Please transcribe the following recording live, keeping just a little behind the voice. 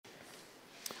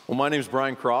Well, my name is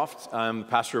Brian Croft. I'm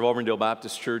pastor of Auburndale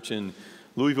Baptist Church in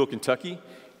Louisville, Kentucky,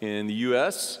 in the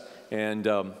U.S., and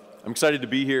I'm excited to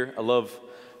be here. I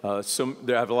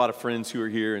have a lot of friends who are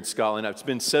here in Scotland. It's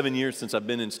been 7 years since I've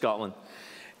been in Scotland,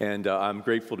 and I'm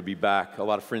grateful to be back. A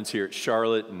lot of friends here at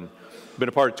Charlotte, and been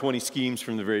a part of 20 schemes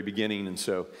from the very beginning, and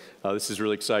so this is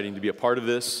really exciting to be a part of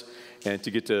this and to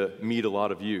get to meet a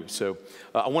lot of you. So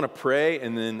I want to pray,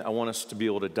 and then I want us to be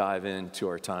able to dive into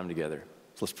our time together.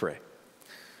 So let's pray.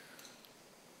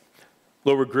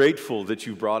 Lord, we're grateful that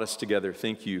you brought us together.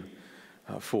 Thank you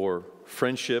for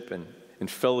friendship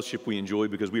and fellowship we enjoy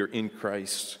because we are in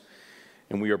Christ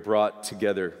and we are brought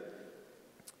together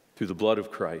through the blood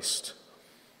of Christ.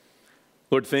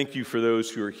 Lord, thank you for those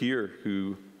who are here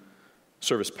who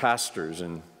serve as pastors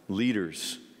and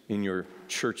leaders in your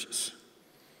churches.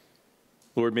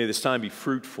 Lord, may this time be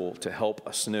fruitful to help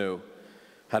us know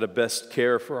how to best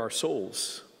care for our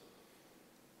souls.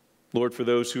 Lord, for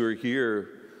those who are here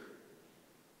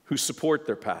who support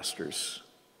their pastors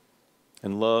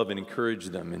and love and encourage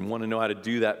them and want to know how to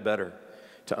do that better,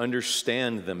 to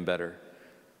understand them better.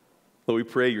 Lord, we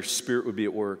pray your Spirit would be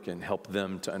at work and help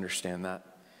them to understand that,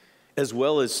 as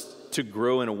well as to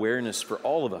grow in awareness for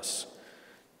all of us,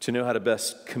 to know how to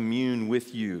best commune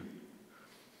with you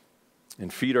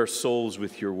and feed our souls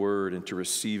with your word and to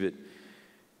receive it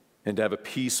and to have a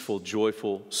peaceful,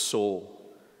 joyful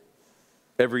soul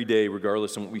every day,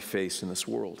 regardless of what we face in this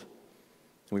world.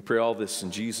 And we pray all this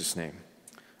in Jesus' name.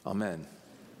 Amen.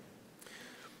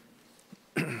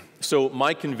 So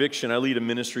my conviction, I lead a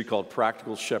ministry called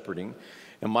Practical Shepherding,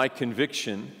 and my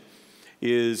conviction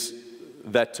is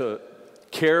that to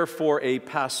care for a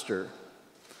pastor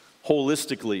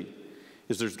holistically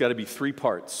is there's got to be three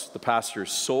parts: the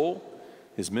pastor's soul,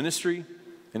 his ministry,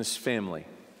 and his family.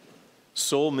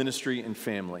 Soul, ministry, and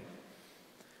family.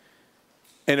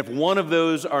 And if one of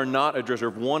those are not addressed, or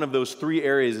if one of those three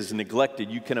areas is neglected,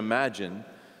 you can imagine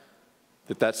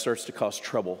that starts to cause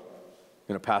trouble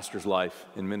in a pastor's life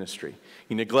and ministry.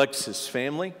 He neglects his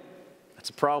family,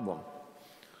 that's a problem.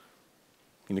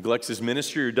 He neglects his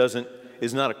ministry or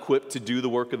is not equipped to do the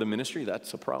work of the ministry,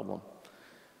 that's a problem.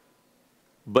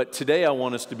 But today I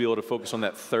want us to be able to focus on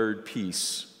that third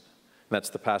piece, and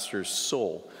that's the pastor's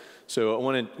soul. So I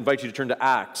want to invite you to turn to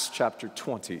Acts chapter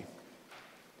 20.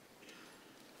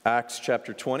 Acts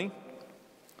chapter 20.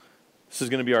 This is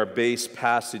going to be our base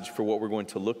passage for what we're going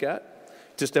to look at.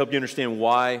 Just to help you understand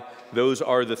why those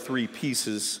are the three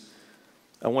pieces,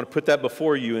 I want to put that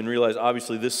before you and realize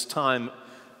obviously this time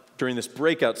during this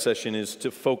breakout session is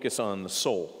to focus on the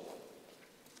soul.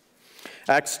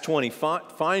 Acts 20,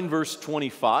 find verse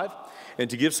 25, and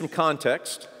to give some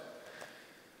context,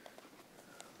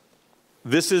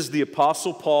 this is the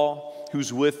Apostle Paul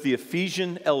who's with the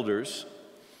Ephesian elders,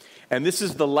 and this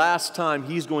is the last time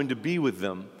he's going to be with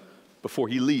them before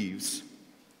he leaves,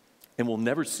 and we'll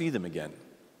never see them again.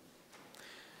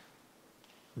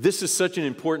 This is such an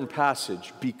important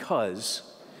passage because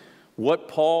what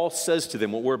Paul says to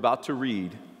them, what we're about to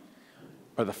read,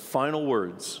 are the final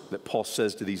words that Paul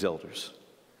says to these elders.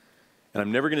 And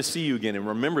I'm never going to see you again. And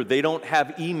remember, they don't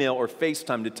have email or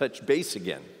FaceTime to touch base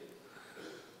again.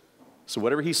 So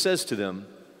whatever he says to them,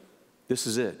 this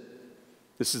is it.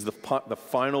 This is the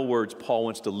final words Paul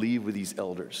wants to leave with these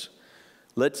elders.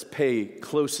 Let's pay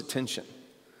close attention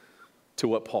to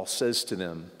what Paul says to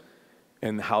them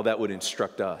and how that would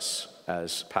instruct us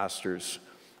as pastors,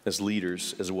 as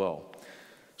leaders as well.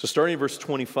 So starting in verse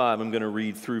 25, I'm going to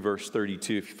read through verse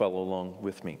 32 if you follow along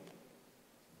with me.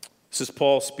 This is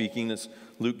Paul speaking as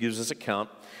Luke gives us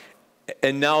account.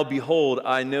 And now behold,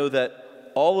 I know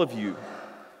that all of you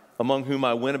among whom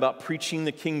I went about preaching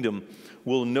the kingdom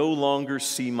will no longer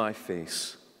see my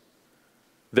face.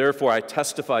 Therefore I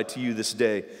testify to you this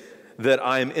day that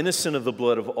I am innocent of the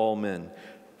blood of all men.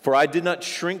 For I did not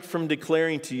shrink from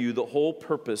declaring to you the whole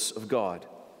purpose of God.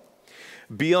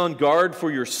 Be on guard for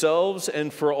yourselves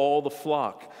and for all the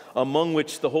flock, among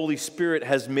which the Holy Spirit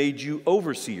has made you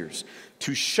overseers,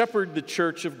 to shepherd the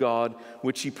church of God,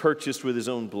 which he purchased with his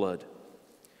own blood.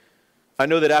 I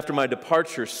know that after my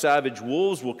departure, savage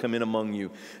wolves will come in among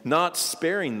you, not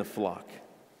sparing the flock.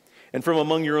 And from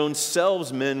among your own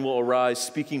selves men will arise,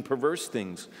 speaking perverse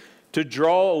things, to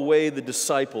draw away the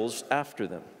disciples after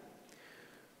them.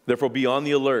 Therefore be on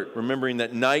the alert, remembering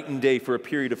that night and day for a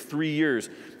period of 3 years,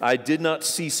 I did not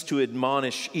cease to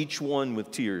admonish each one with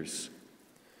tears.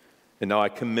 And now I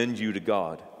commend you to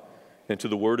God and to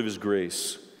the word of his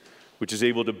grace, which is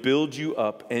able to build you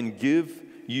up and give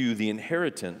you the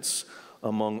inheritance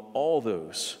among all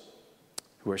those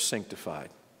who are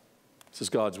sanctified. This is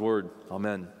God's word.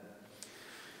 Amen.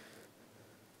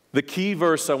 The key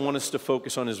verse I want us to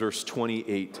focus on is verse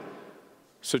 28.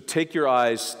 So take your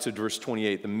eyes to verse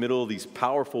 28, the middle of these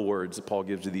powerful words that Paul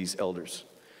gives to these elders.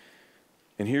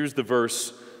 And here's the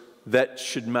verse that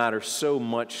should matter so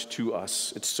much to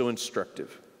us. It's so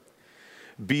instructive.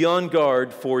 Be on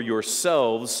guard for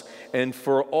yourselves and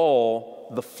for all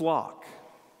the flock.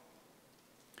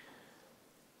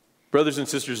 Brothers and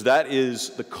sisters, that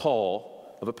is the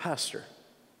call of a pastor.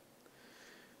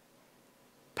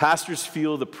 Pastors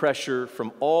feel the pressure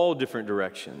from all different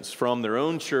directions, from their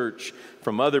own church,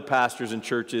 from other pastors and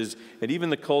churches, and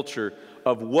even the culture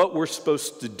of what we're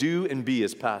supposed to do and be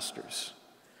as pastors.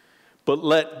 But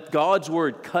let God's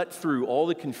word cut through all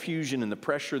the confusion and the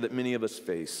pressure that many of us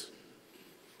face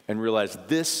and realize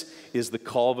this is the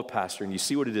call of a pastor. And you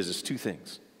see what it is. It's two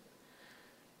things.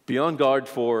 Be on guard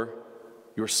for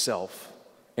yourself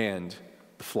and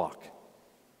the flock.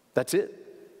 That's it.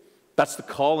 That's the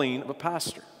calling of a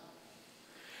pastor.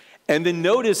 And then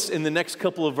notice in the next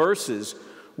couple of verses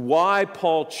why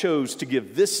Paul chose to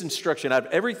give this instruction out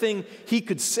of everything he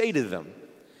could say to them.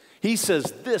 He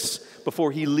says this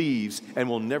before he leaves and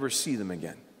will never see them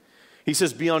again. He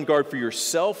says, be on guard for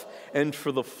yourself and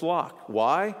for the flock.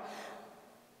 Why?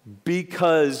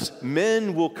 Because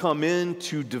men will come in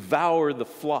to devour the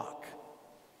flock.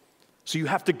 So you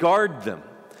have to guard them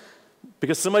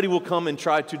because somebody will come and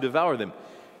try to devour them.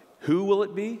 Who will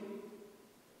it be?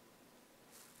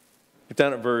 Get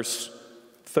down at verse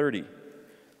 30.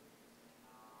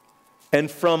 And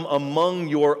from among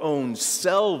your own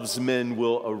selves men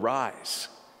will arise.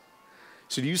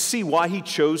 So do you see why he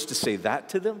chose to say that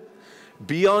to them?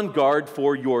 Be on guard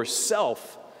for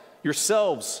yourselves,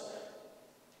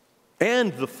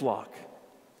 and the flock.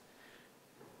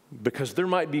 Because there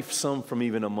might be some from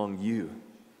even among you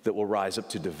that will rise up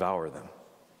to devour them.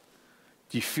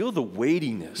 Do you feel the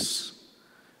weightiness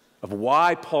of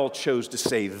why Paul chose to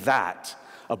say that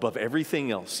above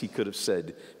everything else he could have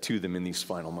said to them in these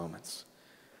final moments?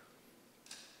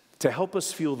 To help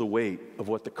us feel the weight of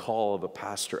what the call of a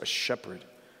pastor, a shepherd,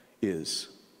 is.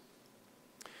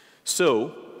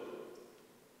 So,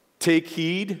 take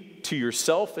heed to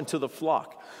yourself and to the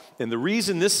flock. And the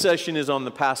reason this session is on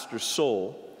the pastor's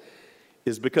soul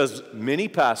is because many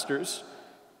pastors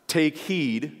take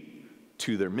heed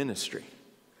to their ministry,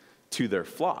 to their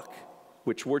flock,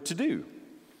 which we're to do.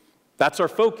 That's our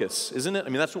focus, isn't it? I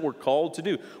mean, that's what we're called to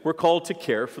do. We're called to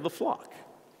care for the flock.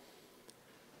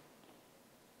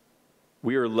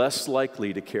 We are less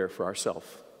likely to care for ourselves,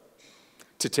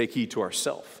 to take heed to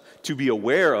ourselves, to be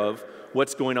aware of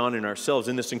what's going on in ourselves,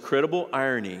 in this incredible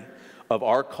irony of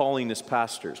our calling as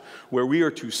pastors, where we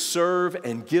are to serve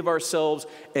and give ourselves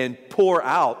and pour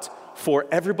out for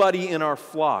everybody in our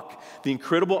flock. The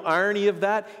incredible irony of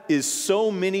that is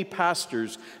so many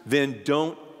pastors then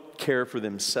don't care for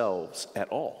themselves at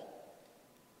all.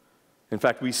 In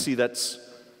fact, we see that's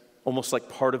almost like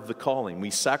part of the calling. We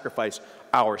sacrifice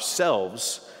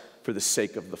ourselves for the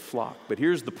sake of the flock. But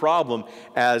here's the problem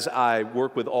as I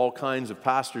work with all kinds of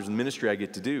pastors in ministry I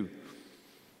get to do.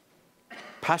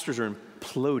 Pastors are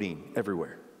imploding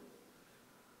everywhere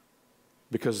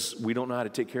because we don't know how to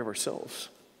take care of ourselves.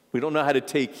 We don't know how to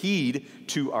take heed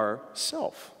to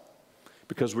ourselves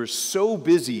because we're so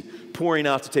busy pouring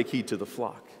out to take heed to the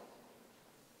flock.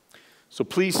 So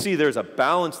please see there's a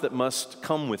balance that must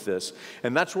come with this,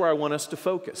 and that's where I want us to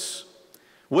focus.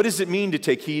 What does it mean to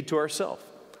take heed to ourselves?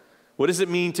 What does it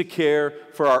mean to care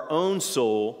for our own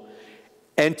soul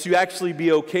and to actually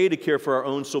be okay to care for our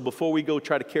own soul before we go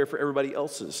try to care for everybody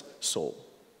else's soul?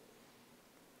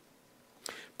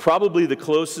 Probably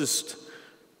the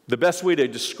best way to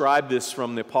describe this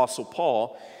from the Apostle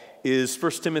Paul is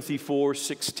 1 Timothy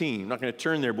 4:16. I'm not going to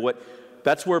turn there, but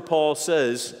that's where Paul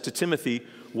says to Timothy,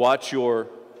 watch your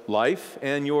life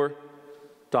and your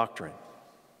doctrine.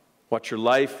 Watch your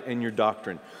life and your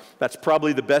doctrine. That's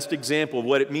probably the best example of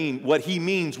what he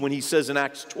means when he says in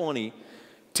Acts 20,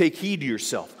 take heed to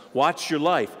yourself. Watch your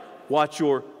life. Watch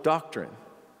your doctrine.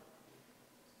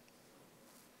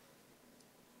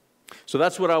 So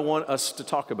that's what I want us to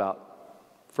talk about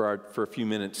for a few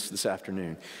minutes this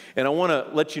afternoon. And I want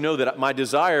to let you know that my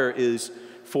desire is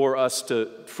for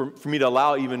me to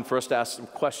allow even for us to ask some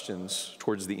questions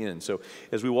towards the end. So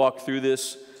as we walk through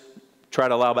this, try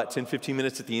to allow about 10, 15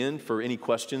 minutes at the end for any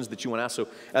questions that you want to ask. So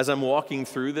as I'm walking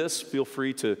through this, feel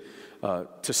free to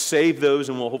save those,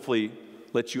 and we'll hopefully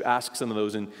let you ask some of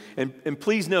those. And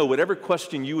please know, whatever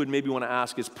question you would maybe want to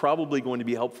ask is probably going to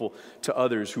be helpful to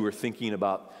others who are thinking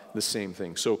about the same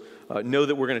thing. So know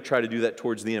that we're going to try to do that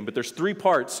towards the end. But there's 3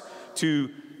 parts to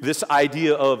this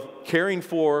idea of caring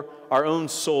for our own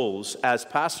souls as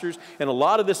pastors, and a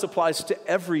lot of this applies to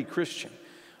every Christian.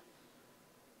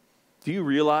 Do you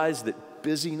realize that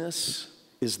busyness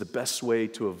is the best way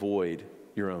to avoid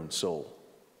your own soul?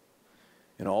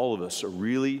 And all of us are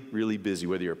really, really busy,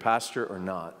 whether you're a pastor or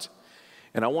not.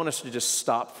 And I want us to just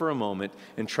stop for a moment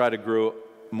and try to grow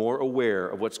more aware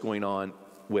of what's going on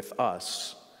with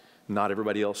us, not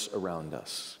everybody else around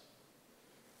us.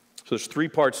 So there's 3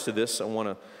 parts to this I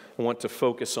want to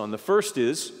focus on. The first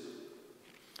is,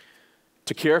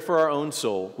 to care for our own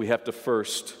soul, we have to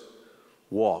first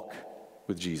walk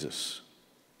with Jesus.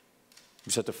 We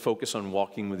just have to focus on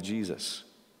walking with Jesus.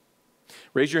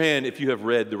 Raise your hand if you have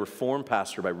read The Reformed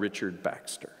Pastor by Richard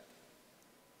Baxter.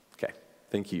 Okay,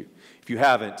 thank you. If you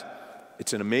haven't,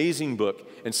 it's an amazing book,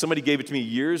 and somebody gave it to me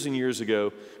years and years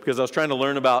ago because I was trying to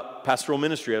learn about pastoral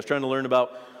ministry. I was trying to learn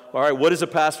about, all right, what does a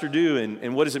pastor do,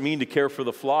 and what does it mean to care for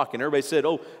the flock? And everybody said,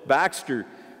 oh, Baxter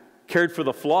cared for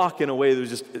the flock in a way that was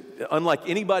just unlike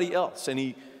anybody else, and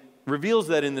he reveals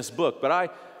that in this book.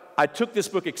 But I took this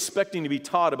book expecting to be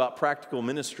taught about practical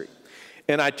ministry.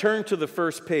 And I turned to the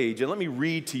first page, and let me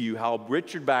read to you how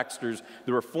Richard Baxter's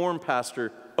The Reformed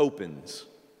Pastor opens.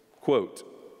 Quote,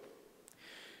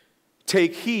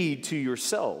 "Take heed to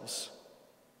yourselves,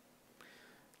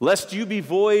 lest you be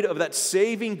void of that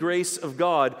saving grace of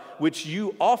God which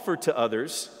you offer to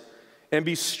others, and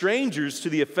be strangers to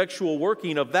the effectual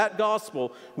working of that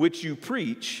gospel which you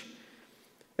preach,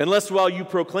 unless while you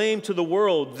proclaim to the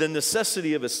world the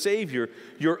necessity of a Savior,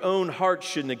 your own heart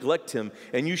should neglect him,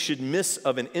 and you should miss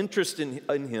of an interest in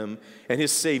him and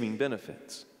his saving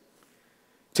benefits.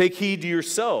 Take heed to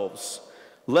yourselves,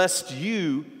 lest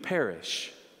you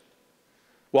perish,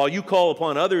 while you call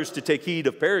upon others to take heed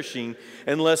of perishing,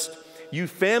 and lest you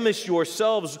famish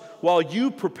yourselves while you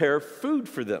prepare food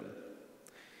for them.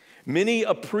 Many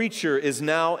a preacher is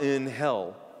now in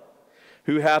hell,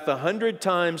 who hath 100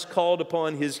 times called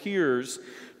upon his hearers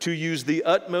to use the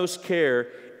utmost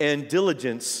care and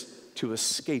diligence to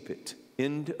escape it."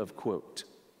 End of quote.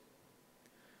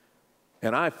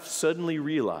 And I suddenly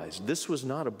realized this was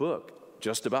not a book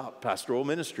just about pastoral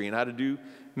ministry and how to do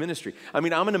ministry. I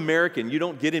mean, I'm an American. You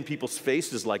don't get in people's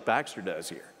faces like Baxter does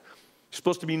here. You're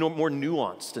supposed to be more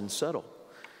nuanced and subtle.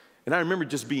 And I remember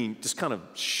just being kind of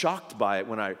shocked by it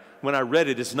when I read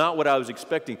it. It's not what I was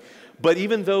expecting. But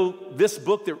even though this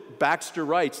book that Baxter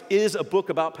writes is a book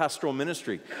about pastoral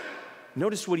ministry,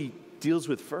 notice what he deals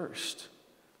with first.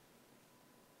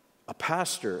 A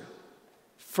pastor,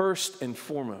 first and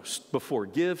foremost, before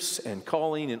gifts and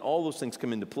calling and all those things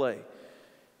come into play,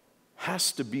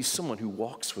 has to be someone who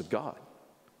walks with God,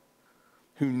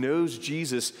 who knows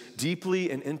Jesus deeply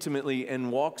and intimately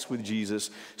and walks with Jesus,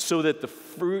 so that the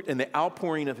fruit and the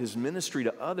outpouring of his ministry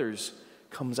to others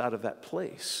comes out of that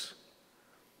place.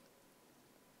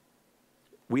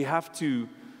 We have to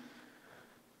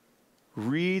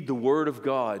read the Word of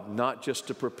God not just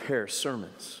to prepare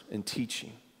sermons and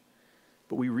teaching,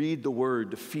 but we read the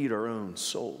Word to feed our own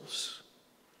souls,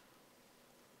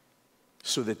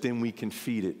 so that then we can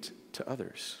feed it to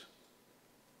others.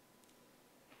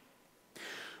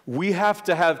 We have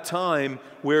to have time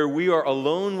where we are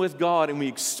alone with God and we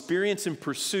experience and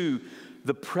pursue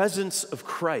the presence of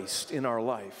Christ in our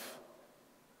life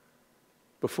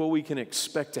before we can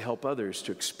expect to help others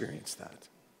to experience that.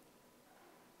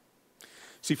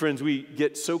 See, friends, we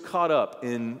get so caught up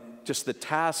in just the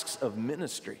tasks of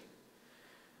ministry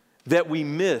that we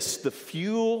miss the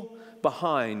fuel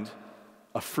behind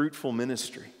a fruitful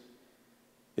ministry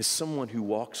is someone who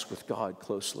walks with God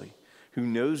closely, who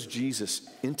knows Jesus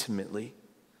intimately.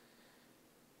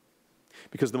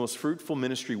 Because the most fruitful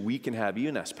ministry we can have,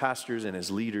 even as pastors and as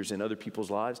leaders in other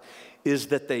people's lives, is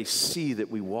that they see that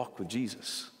we walk with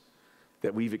Jesus,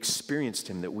 that we've experienced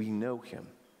him, that we know him.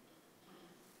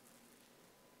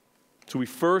 So we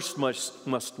first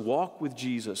must walk with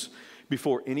Jesus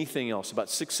before anything else. About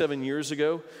 6-7 years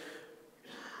ago,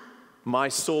 my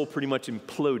soul pretty much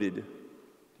imploded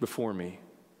before me.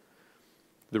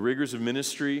 The rigors of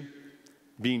ministry,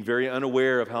 being very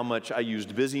unaware of how much I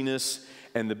used busyness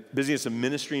and the busyness of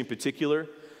ministry in particular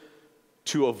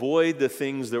to avoid the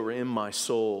things that were in my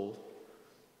soul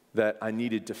that I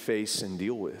needed to face and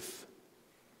deal with.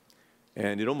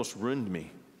 And it almost ruined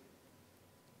me.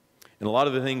 And a lot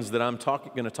of the things that I'm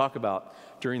going to talk about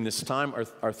during this time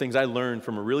are things I learned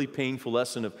from a really painful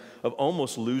lesson of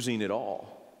almost losing it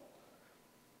all.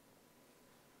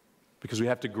 Because we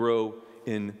have to grow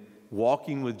in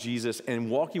walking with Jesus, and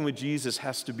walking with Jesus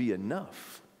has to be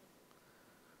enough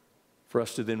for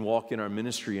us to then walk in our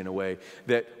ministry in a way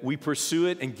that we pursue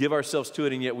it and give ourselves to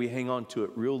it, and yet we hang on to it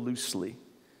real loosely.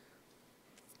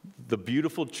 The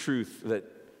beautiful truth that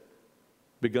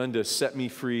begun to set me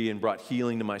free and brought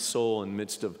healing to my soul in the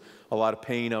midst of a lot of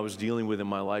pain I was dealing with in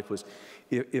my life was,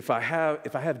 if I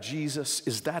have Jesus,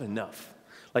 is that enough?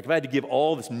 Like if I had to give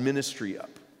all this ministry up,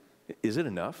 is it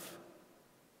enough?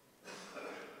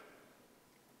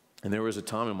 And there was a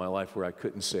time in my life where I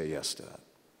couldn't say yes to that.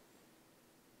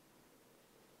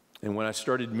 And when I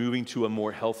started moving to a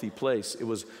more healthy place, it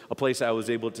was a place I was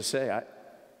able to say,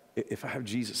 if I have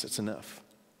Jesus, it's enough.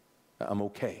 I'm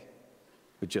okay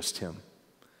with just him.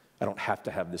 I don't have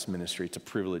to have this ministry. It's a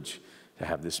privilege to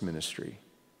have this ministry.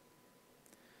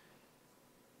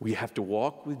 We have to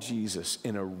walk with Jesus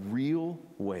in a real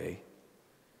way.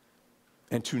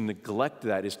 And to neglect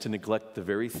that is to neglect the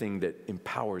very thing that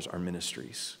empowers our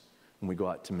ministries when we go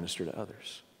out to minister to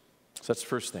others. So that's the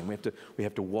first thing. We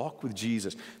have to walk with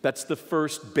Jesus. That's the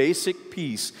first basic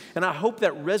piece. And I hope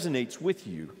that resonates with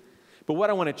you. But what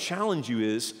I want to challenge you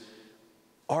is,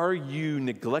 are you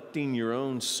neglecting your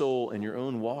own soul and your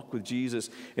own walk with Jesus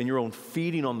and your own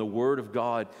feeding on the Word of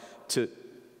God to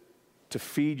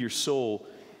feed your soul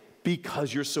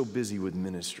because you're so busy with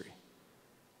ministry?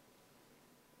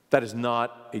 That is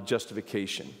not a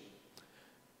justification.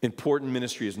 Important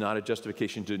ministry is not a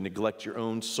justification to neglect your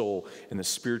own soul and the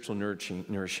spiritual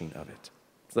nourishing of it.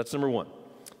 So that's number one.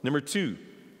 Number two,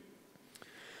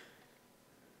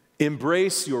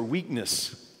 embrace your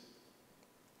weakness.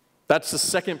 That's the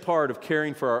second part of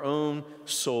caring for our own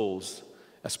souls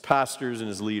as pastors and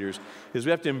as leaders, is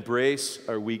we have to embrace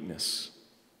our weakness.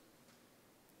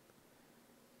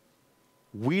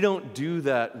 We don't do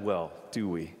that well, do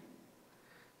we?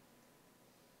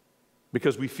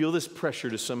 Because we feel this pressure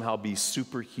to somehow be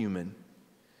superhuman,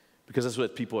 because that's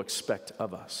what people expect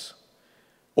of us.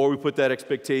 Or we put that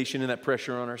expectation and that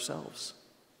pressure on ourselves.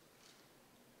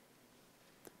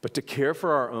 But to care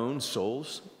for our own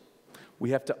souls,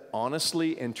 we have to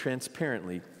honestly and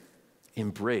transparently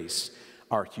embrace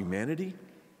our humanity,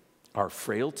 our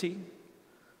frailty,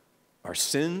 our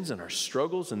sins and our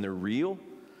struggles, and they're real,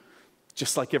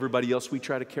 just like everybody else we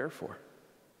try to care for.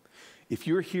 If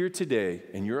you're here today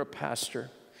and you're a pastor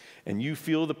and you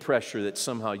feel the pressure that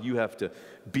somehow you have to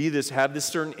have this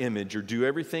certain image or do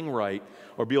everything right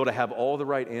or be able to have all the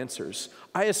right answers,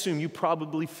 I assume you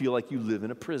probably feel like you live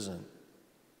in a prison.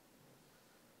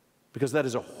 Because that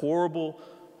is a horrible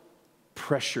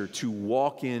pressure to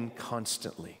walk in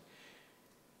constantly.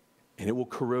 And it will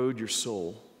corrode your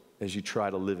soul as you try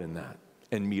to live in that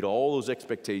and meet all those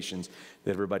expectations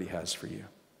that everybody has for you.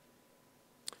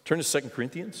 Turn to 2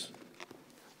 Corinthians.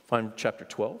 Find chapter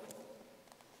 12.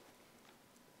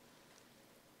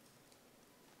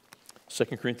 2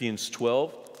 Corinthians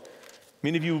 12.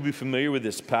 Many of you will be familiar with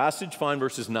this passage. Find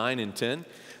verses 9 and 10.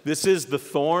 This is the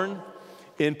thorn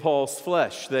in Paul's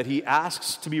flesh that he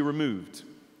asks to be removed.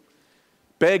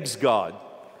 Begs God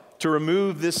to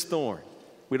remove this thorn.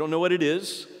 We don't know what it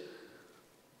is,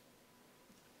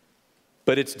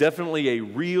 but it's definitely a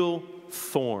real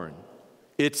thorn.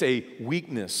 It's a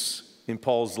weakness in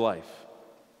Paul's life.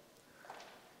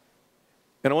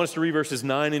 And I want us to read verses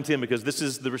 9 and 10 because this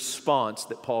is the response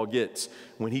that Paul gets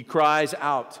when he cries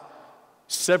out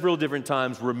several different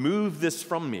times, "Remove this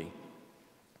from me."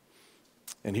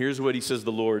 And here's what he says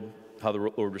how the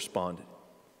Lord responded.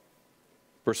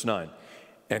 Verse 9,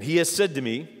 "And he has said to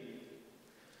me,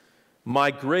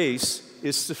 'My grace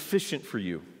is sufficient for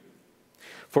you,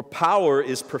 for power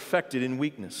is perfected in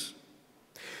weakness.'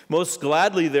 Most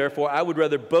gladly, therefore, I would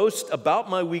rather boast about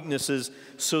my weaknesses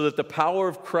so that the power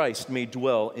of Christ may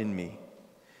dwell in me.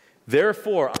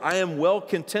 Therefore, I am well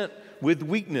content with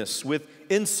weakness, with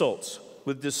insults,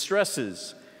 with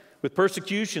distresses, with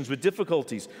persecutions, with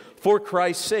difficulties, for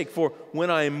Christ's sake. For when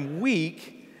I am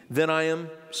weak, then I am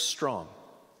strong."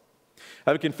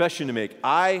 I have a confession to make.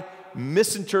 I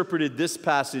misinterpreted this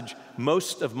passage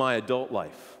most of my adult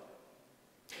life.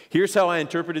 Here's how I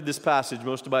interpreted this passage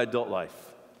most of my adult life.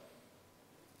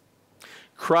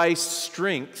 Christ's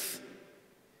strength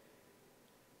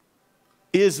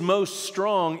is most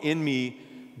strong in me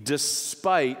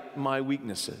despite my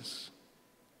weaknesses.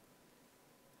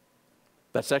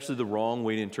 That's actually the wrong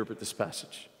way to interpret this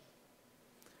passage.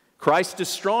 Christ is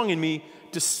strong in me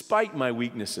despite my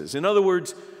weaknesses. In other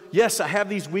words, yes, I have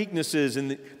these weaknesses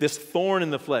and this thorn in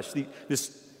the flesh,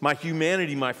 my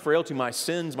humanity, my frailty, my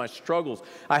sins, my struggles.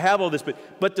 I have all this,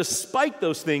 but despite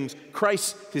those things,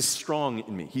 Christ is strong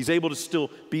in me. He's able to still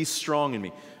be strong in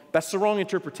me. That's the wrong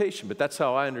interpretation, but that's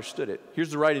how I understood it. Here's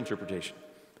the right interpretation.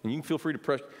 And you can feel free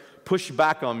to push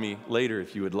back on me later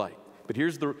if you would like. But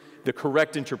here's the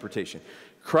correct interpretation.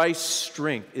 Christ's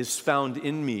strength is found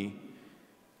in me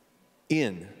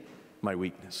in my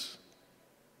weakness.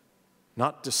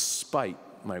 Not despite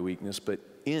my weakness, but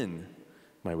in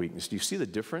my weakness. Do you see the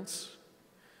difference?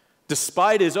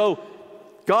 Despite is,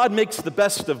 God makes the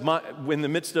best of in the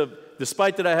midst of,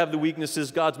 despite that I have the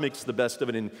weaknesses, God makes the best of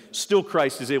it, and still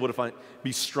Christ is able to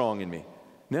be strong in me.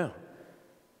 No.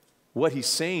 What he's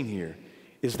saying here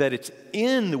is that it's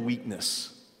in the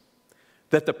weakness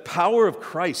that the power of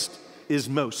Christ is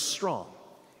most strong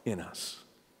in us.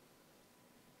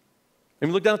 And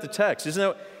we look down at the text. Isn't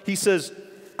that, he says,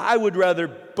 I would rather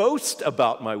boast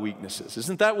about my weaknesses.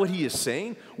 Isn't that what he is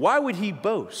saying? Why would he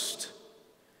boast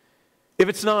if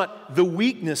it's not the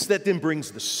weakness that then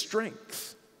brings the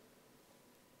strength?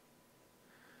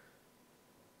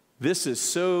 This is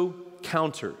so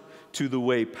counter to the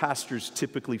way pastors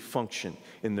typically function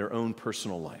in their own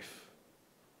personal life.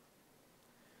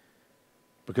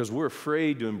 Because we're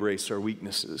afraid to embrace our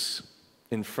weaknesses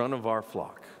in front of our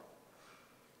flock.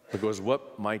 Because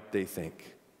what might they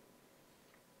think?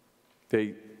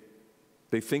 They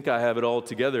think I have it all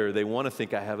together. They want to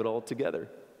think I have it all together.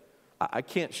 I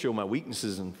can't show my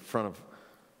weaknesses in front of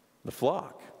the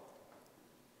flock.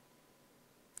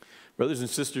 Brothers and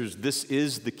sisters, this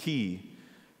is the key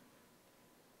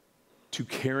to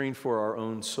caring for our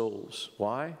own souls.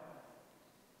 Why?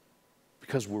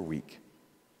 Because we're weak.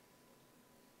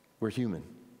 We're human.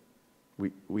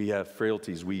 We have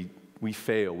frailties. We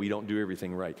fail. We don't do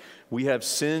everything right. We have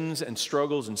sins and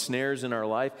struggles and snares in our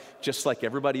life, just like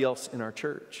everybody else in our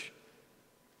church.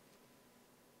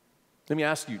 Let me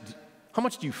ask you, how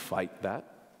much do you fight that?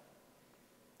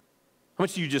 How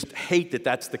much do you just hate that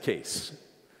that's the case?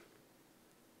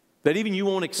 That even you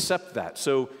won't accept that.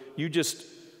 So you just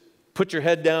put your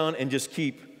head down and just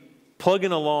keep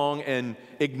plugging along and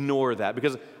ignore that,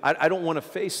 because I don't want to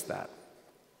face that.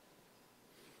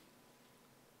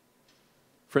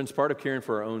 Friends, part of caring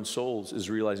for our own souls is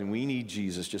realizing we need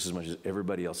Jesus just as much as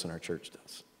everybody else in our church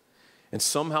does. And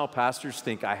somehow pastors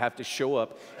think I have to show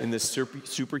up in this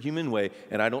superhuman way,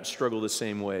 and I don't struggle the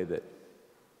same way that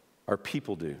our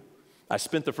people do. I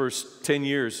spent the first 10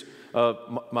 years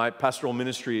of my pastoral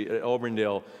ministry at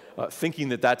Auburndale thinking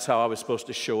that that's how I was supposed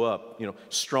to show up,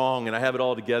 strong, and I have it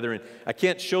all together, and I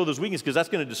can't show those weaknesses because that's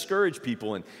going to discourage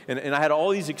people, and I had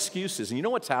all these excuses. And you know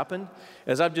what's happened?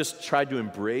 As I've just tried to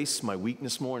embrace my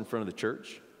weakness more in front of the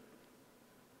church,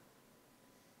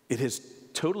 it has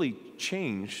totally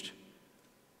changed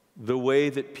the way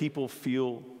that people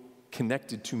feel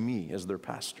connected to me as their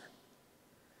pastor.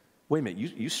 Wait a minute,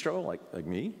 you struggle like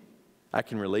me? I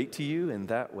can relate to you in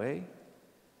that way?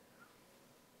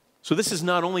 So this is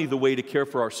not only the way to care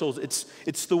for our souls,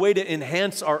 it's the way to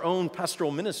enhance our own pastoral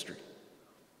ministry.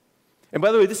 And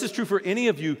by the way, this is true for any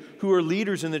of you who are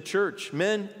leaders in the church,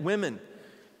 men, women.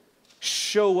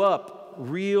 Show up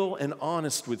real and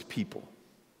honest with people.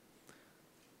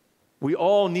 We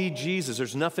all need Jesus.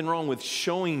 There's nothing wrong with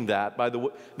showing that by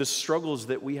the struggles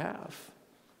that we have.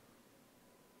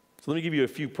 So let me give you a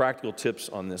few practical tips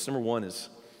on this. Number one is,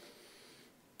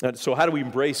 so how do we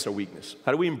embrace our weakness?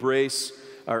 How do we embrace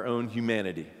our own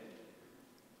humanity?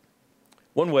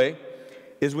 One way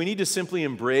is we need to simply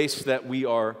embrace that we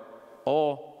are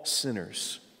all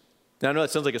sinners. Now, I know that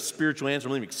sounds like a spiritual answer.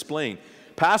 Let me explain.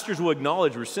 Pastors will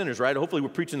acknowledge we're sinners, right? Hopefully we're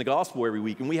preaching the gospel every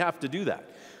week, and we have to do that.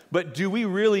 But do we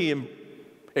really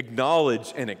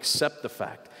acknowledge and accept the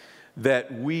fact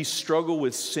that we struggle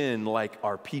with sin like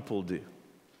our people do?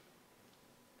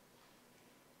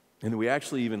 And we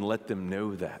actually even let them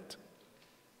know that.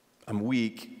 I'm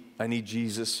weak. I need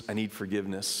Jesus. I need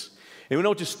forgiveness. And we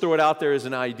don't just throw it out there as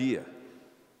an idea.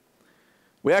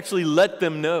 We actually let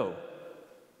them know.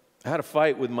 I had a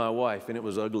fight with my wife, and it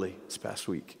was ugly this past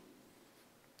week.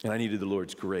 And I needed the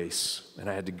Lord's grace, and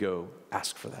I had to go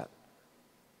ask for that.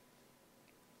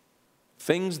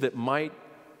 Things that might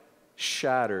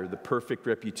shatter the perfect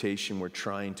reputation we're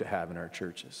trying to have in our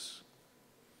churches.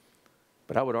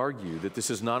 But I would argue that this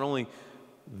is not only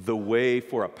the way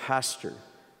for a pastor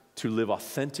to live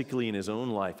authentically in his own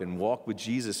life and walk with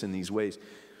Jesus in these ways,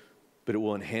 but it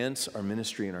will enhance our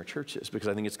ministry in our churches, because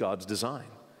I think it's God's design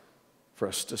for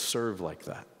us to serve like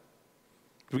that.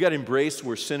 We've got to embrace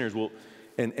we're sinners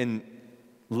and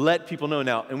let people know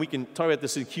now, and we can talk about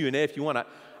this in Q&A if you want.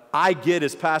 I get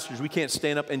as pastors, we can't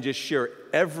stand up and just share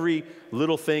every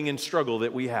little thing and struggle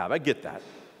that we have. I get that.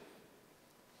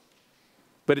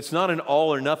 But it's not an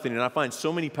all or nothing, and I find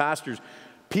so many pastors,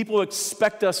 people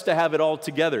expect us to have it all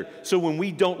together. So when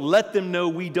we don't let them know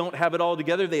we don't have it all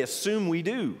together, they assume we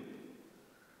do.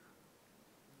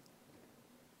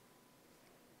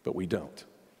 But we don't.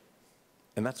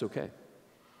 And that's okay.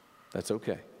 That's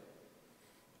okay.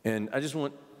 And I just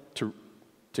want to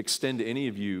extend to any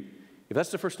of you, if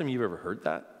that's the first time you've ever heard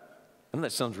that, I know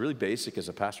that sounds really basic as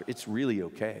a pastor. It's really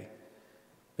okay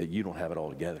that you don't have it all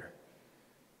together.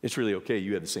 It's really okay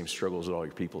you have the same struggles that all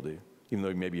your people do. even though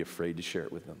you may be afraid to share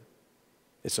it with them.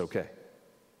 It's okay.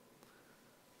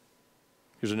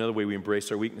 Here's another way we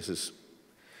embrace our weaknesses.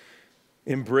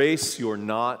 Embrace you're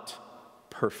not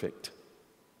perfect.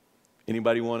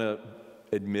 Anybody want to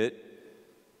admit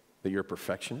that you're a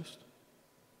perfectionist?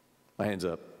 My hand's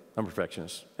up. I'm a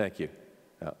perfectionist. Thank you.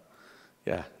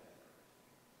 Yeah.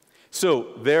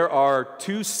 So there are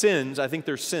two sins, I think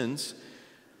they're sins,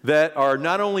 that are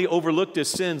not only overlooked as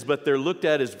sins, but they're looked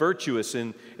at as virtuous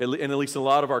in at least a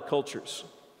lot of our cultures.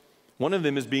 One of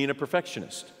them is being a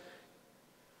perfectionist.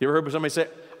 You ever heard somebody say,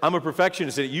 I'm a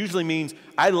perfectionist? And it usually means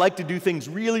I like to do things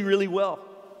really, really well.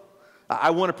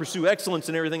 I want to pursue excellence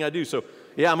in everything I do. So,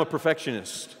 yeah, I'm a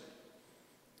perfectionist.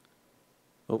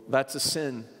 Well, that's a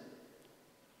sin.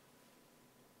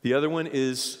 The other one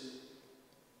is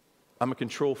I'm a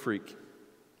control freak.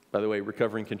 By the way,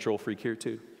 recovering control freak here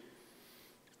too.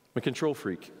 I'm a control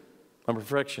freak. I'm a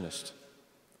perfectionist.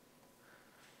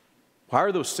 Why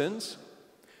are those sins?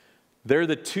 They're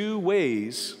the two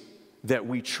ways that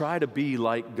we try to be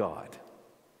like God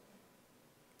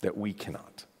that we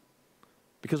cannot.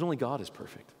 Because only God is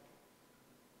perfect.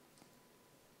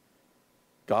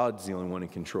 God's the only one in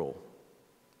control.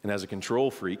 And as a control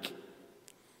freak,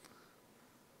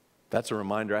 that's a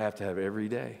reminder I have to have every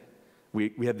day.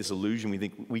 We have this illusion, we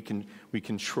think we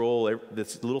control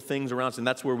this little things around us, and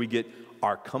that's where we get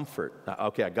our comfort.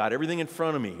 Okay, I got everything in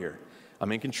front of me here. I'm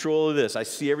in control of this. I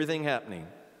see everything happening.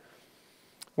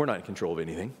 We're not in control of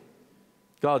anything.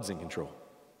 God's in control.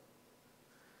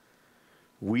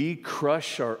 We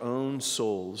crush our own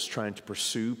souls trying to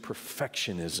pursue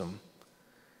perfectionism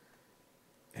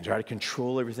and try to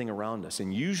control everything around us.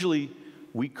 And usually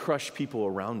we crush people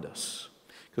around us.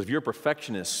 Because if you're a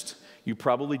perfectionist, you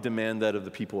probably demand that of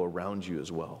the people around you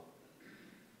as well.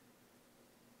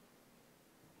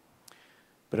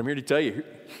 But I'm here to tell you,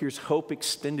 here's hope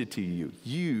extended to you.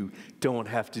 You don't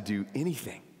have to do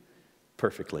anything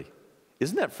perfectly.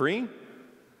 Isn't that freeing?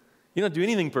 You don't do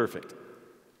anything perfect.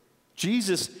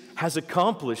 Jesus has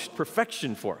accomplished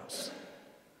perfection for us.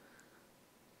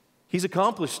 He's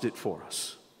accomplished it for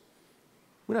us.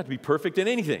 We don't have to be perfect in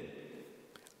anything.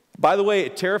 By the way,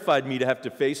 it terrified me to have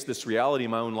to face this reality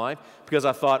in my own life because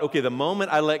I thought, okay, the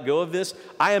moment I let go of this,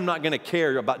 I am not going to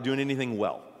care about doing anything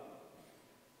well.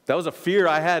 That was a fear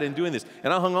I had in doing this,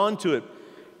 and I hung on to it.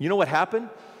 You know what happened?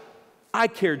 I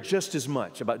cared just as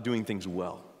much about doing things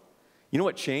well. You know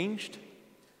what changed?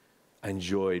 I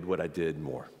enjoyed what I did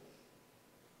more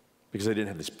because I didn't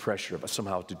have this pressure of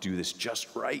somehow to do this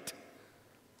just right.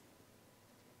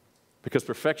 Because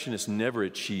perfectionists never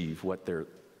achieve what they're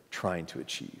trying to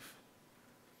achieve.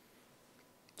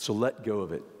 So let go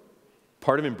of it.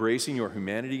 Part of embracing your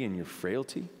humanity and your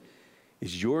frailty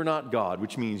is you're not God,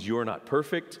 which means you're not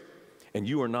perfect and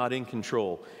you are not in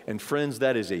control. And friends,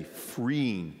 that is a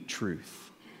freeing truth,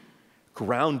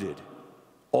 grounded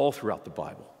all throughout the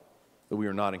Bible, that we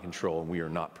are not in control and we are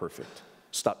not perfect.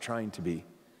 Stop trying to be.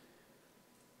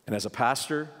 And as a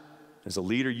pastor, as a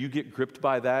leader, you get gripped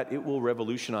by that, it will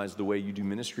revolutionize the way you do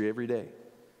ministry every day.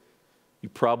 You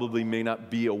probably may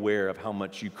not be aware of how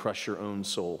much you crush your own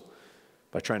soul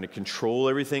by trying to control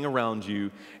everything around you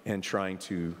and trying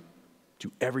to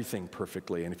do everything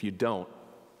perfectly. And if you don't,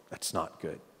 that's not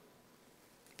good.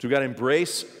 So we've got to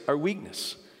embrace our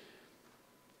weakness.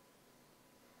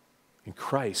 In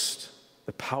Christ,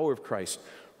 the power of Christ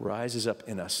rises up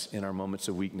in us in our moments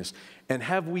of weakness. And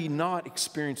have we not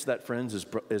experienced that, friends,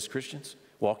 as Christians,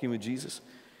 walking with Jesus?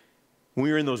 When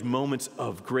we are in those moments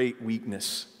of great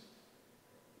weakness,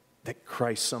 that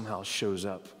Christ somehow shows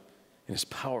up and is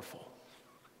powerful.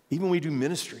 Even when we do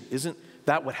ministry, isn't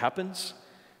that what happens?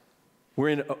 We're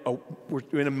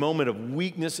in a moment of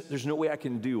weakness. There's no way I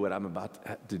can do what I'm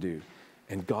about to do.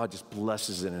 And God just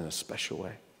blesses it in a special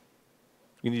way.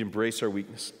 We need to embrace our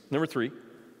weakness. Number 3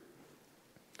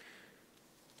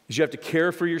 is you have to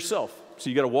care for yourself. So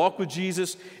you got to walk with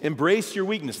Jesus, embrace your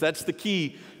weakness. That's the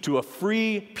key to a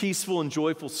free, peaceful, and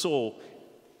joyful soul.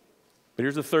 But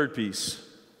here's the third piece.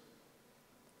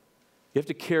 You have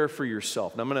to care for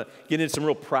yourself. And I'm going to get into some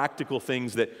real practical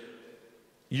things that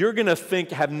you're going to think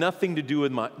have nothing to do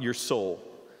with your soul.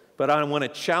 But I want to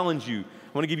challenge you.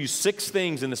 I want to give you 6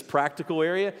 things in this practical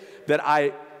area that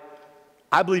I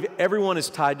believe everyone is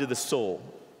tied to the soul.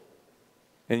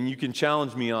 And you can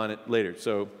challenge me on it later.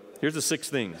 So here's the 6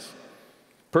 things.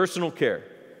 Personal care.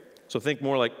 So think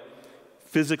more like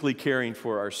physically caring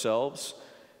for ourselves,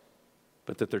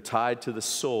 but that they're tied to the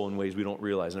soul in ways we don't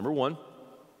realize. Number 1,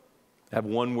 I have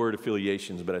one word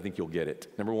affiliations, but I think you'll get it.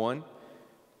 Number 1,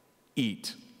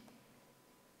 eat.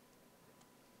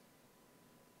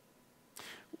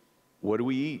 What do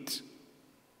we eat?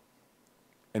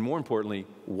 And more importantly,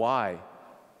 why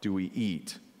do we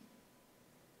eat?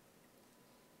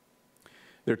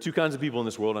 There are two kinds of people in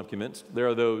this world, I'm convinced. There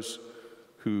are those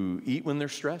who eat when they're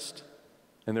stressed,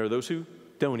 and there are those who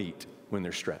don't eat when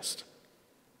they're stressed.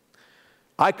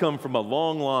 I come from a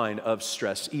long line of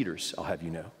stress eaters, I'll have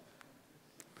you know.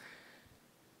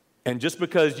 And just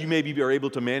because you maybe are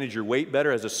able to manage your weight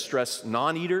better as a stress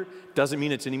non-eater doesn't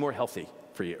mean it's any more healthy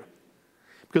for you.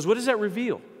 Because what does that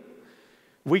reveal?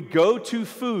 We go to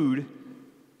food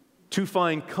to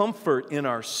find comfort in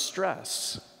our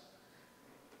stress.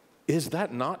 Is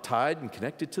that not tied and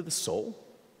connected to the soul?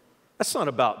 That's not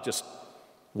about just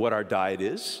what our diet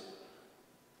is,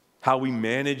 how we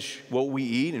manage what we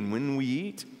eat and when we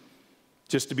eat,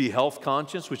 just to be health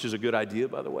conscious, which is a good idea,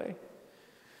 by the way.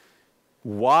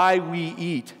 Why we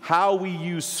eat, how we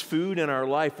use food in our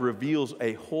life reveals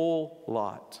a whole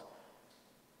lot.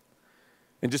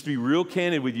 And just to be real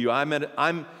candid with you, I'm at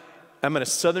a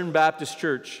Southern Baptist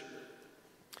church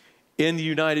in the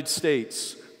United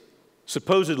States.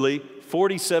 Supposedly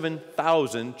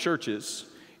 47,000 churches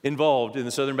involved in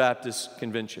the Southern Baptist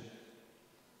Convention.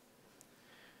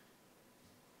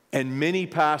 And many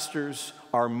pastors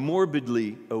are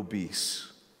morbidly obese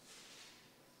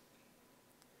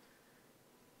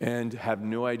and have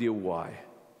no idea why.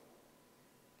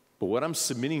 But what I'm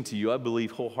submitting to you, I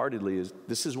believe wholeheartedly, is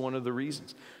this is one of the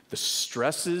reasons. The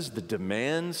stresses, the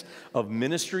demands of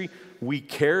ministry, we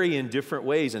carry in different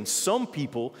ways. And some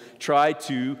people try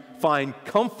to find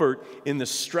comfort in the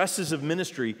stresses of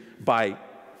ministry by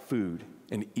food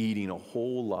and eating a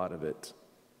whole lot of it.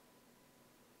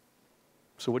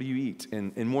 So what do you eat?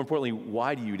 And more importantly,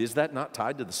 why do you eat? Is that not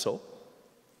tied to the soul?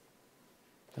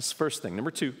 That's the first thing.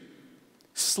 Number two,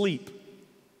 sleep.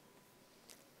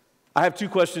 I have two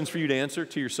questions for you to answer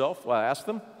to yourself while I ask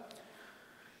them.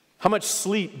 How much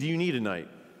sleep do you need a night?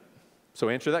 So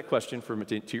answer that question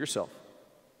to yourself.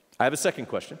 I have a second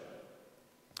question.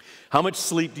 How much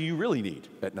sleep do you really need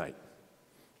at night?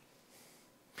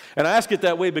 And I ask it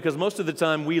that way because most of the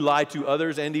time we lie to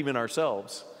others and even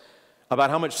ourselves about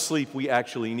how much sleep we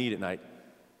actually need at night,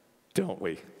 don't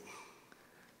we?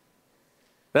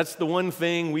 That's the one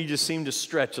thing we just seem to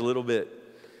stretch a little bit.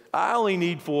 I only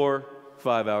need 4-5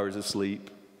 hours of sleep.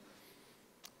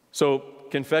 So,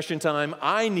 confession time,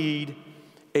 I need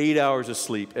 8 hours of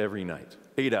sleep every night.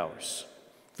 8 hours.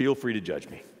 Feel free to judge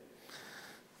me.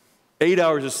 8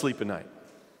 hours of sleep a night.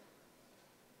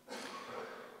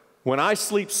 When I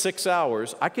sleep 6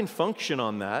 hours, I can function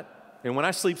on that. And when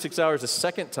I sleep 6 hours a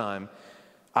second time,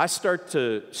 I start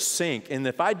to sink. And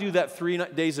if I do that 3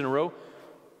 days in a row,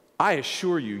 I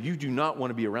assure you, you do not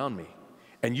want to be around me.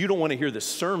 And you don't want to hear the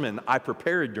sermon I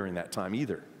prepared during that time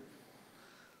either.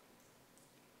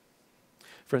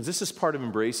 Friends, this is part of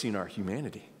embracing our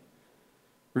humanity.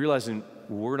 Realizing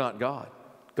we're not God.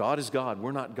 God is God.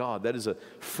 We're not God. That is a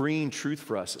freeing truth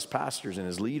for us as pastors and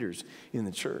as leaders in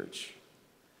the church.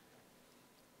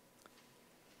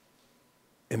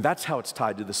 And that's how it's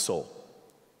tied to the soul.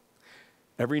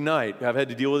 Every night, I've had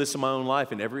to deal with this in my own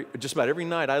life, and just about every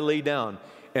night I lay down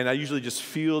and I usually just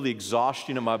feel the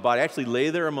exhaustion of my body. I actually lay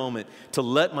there a moment to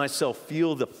let myself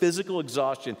feel the physical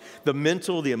exhaustion, the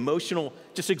mental, the emotional,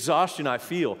 just exhaustion I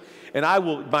feel. And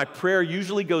my prayer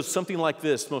usually goes something like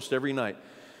this most every night.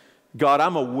 God,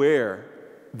 I'm aware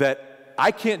that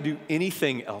I can't do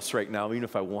anything else right now, even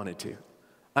if I wanted to.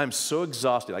 I'm so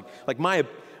exhausted. Like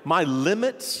my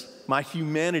limits, my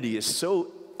humanity is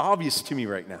so obvious to me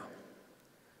right now.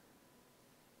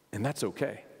 And that's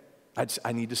okay.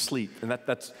 I need to sleep. And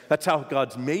that's how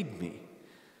God's made me.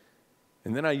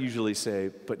 And then I usually say,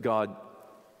 but God,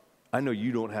 I know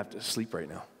you don't have to sleep right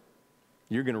now.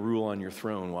 You're going to rule on your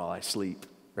throne while I sleep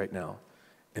right now.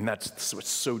 And that's what's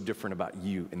so different about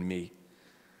you and me.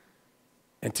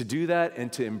 And to do that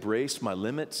and to embrace my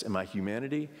limits and my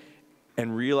humanity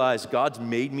and realize God's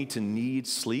made me to need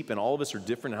sleep, and all of us are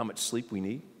different in how much sleep we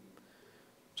need.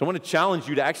 So I want to challenge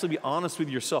you to actually be honest with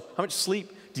yourself. How much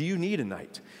sleep do you need a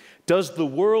night? Does the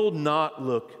world not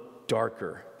look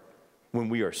darker when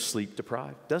we are sleep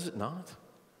deprived? Does it not?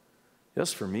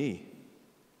 Yes, for me.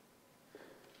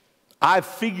 I've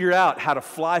figured out how to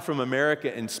fly from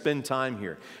America and spend time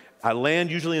here. I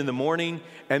land usually in the morning,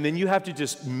 and then you have to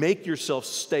just make yourself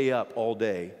stay up all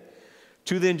day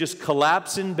to then just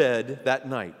collapse in bed that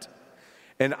night.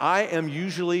 And I am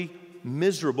usually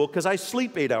miserable because I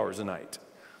sleep 8 hours a night.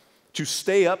 To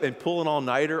stay up and pull an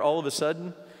all-nighter all of a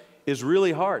sudden is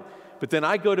really hard. But then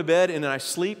I go to bed and then I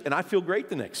sleep and I feel great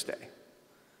the next day.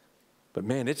 But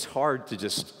man, it's hard to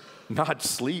just not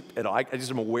sleep at all. I just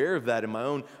am aware of that in my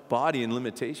own body and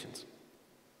limitations.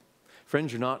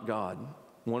 Friends, you're not God.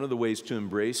 One of the ways to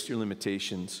embrace your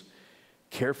limitations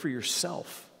Care for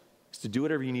yourself is to do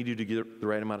whatever you need to do to get the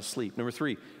right amount of sleep. Number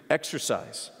 3,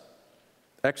 exercise.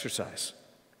 Exercise.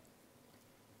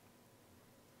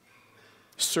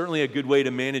 Certainly a good way to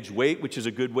manage weight, which is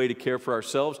a good way to care for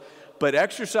ourselves. But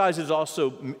exercise is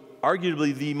also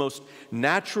arguably the most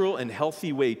natural and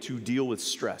healthy way to deal with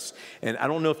stress. And I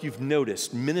don't know if you've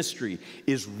noticed, ministry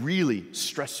is really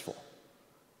stressful.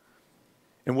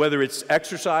 And whether it's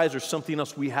exercise or something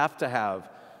else, we have to have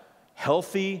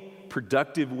healthy,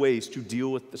 productive ways to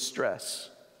deal with the stress.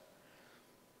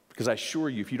 Because I assure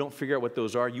you, if you don't figure out what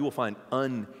those are, you will find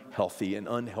unhealthy and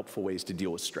unhelpful ways to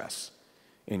deal with stress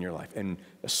in your life, and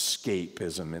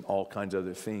escapism and all kinds of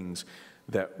other things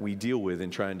that we deal with in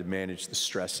trying to manage the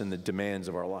stress and the demands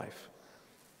of our life.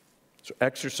 So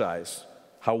exercise.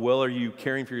 How well are you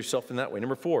caring for yourself in that way?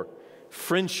 Number 4,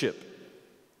 friendship.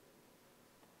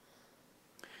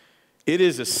 It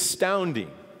is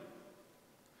astounding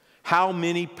how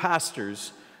many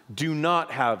pastors do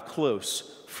not have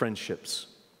close friendships.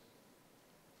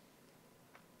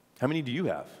 How many do you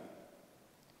have?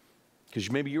 Because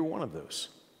maybe you're one of those.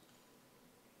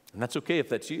 And that's okay if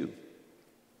that's you.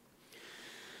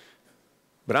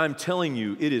 But I'm telling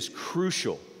you, it is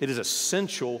crucial, it is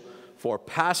essential for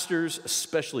pastors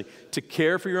especially to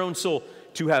care for your own soul,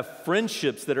 to have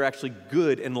friendships that are actually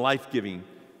good and life-giving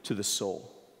to the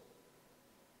soul.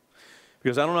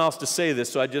 Because I don't know how else to say this,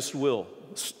 so I just will.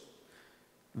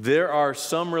 There are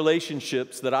some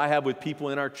relationships that I have with people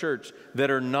in our church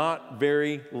that are not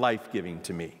very life-giving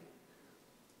to me.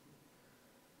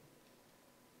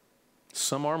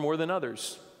 Some are more than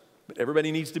others, but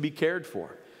everybody needs to be cared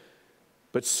for.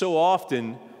 But so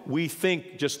often, we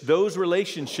think just those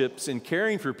relationships and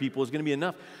caring for people is going to be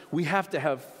enough. We have to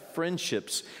have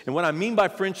friendships. And what I mean by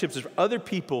friendships is other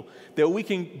people that we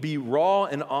can be raw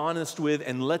and honest with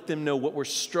and let them know what we're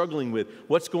struggling with,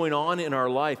 what's going on in our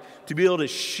life, to be able to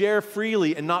share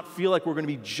freely and not feel like we're going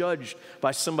to be judged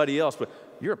by somebody else. But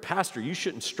you're a pastor, you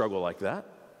shouldn't struggle like that.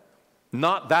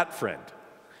 Not that friend.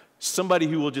 Somebody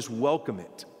who will just welcome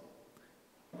it.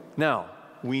 Now,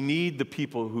 we need the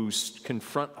people who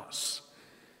confront us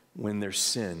when there's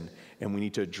sin, and we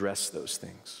need to address those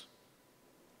things.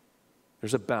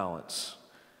 There's a balance.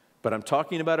 But I'm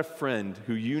talking about a friend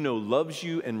who you know loves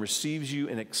you and receives you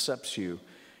and accepts you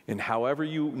in however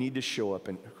you need to show up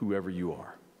and whoever you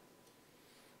are.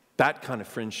 That kind of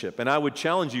friendship. And I would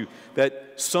challenge you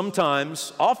that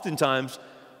sometimes, oftentimes,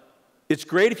 it's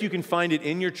great if you can find it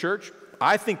in your church.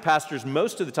 I think pastors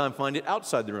most of the time find it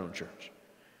outside their own church.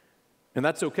 And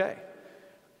that's okay.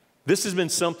 This has been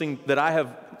something that I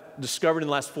have discovered in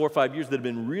the last 4 or 5 years that have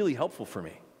been really helpful for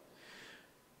me.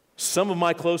 Some of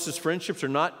my closest friendships are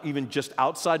not even just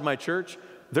outside my church.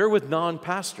 They're with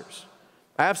non-pastors.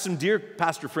 I have some dear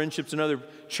pastor friendships in other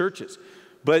churches.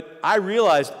 But I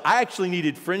realized I actually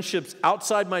needed friendships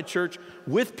outside my church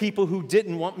with people who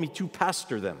didn't want me to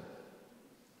pastor them.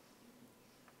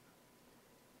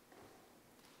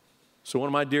 So one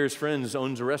of my dearest friends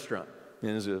owns a restaurant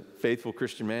and is a faithful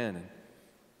Christian man. And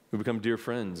we become dear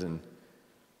friends, and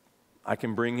I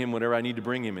can bring him whatever I need to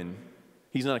bring him, and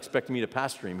he's not expecting me to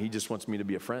pastor him. He just wants me to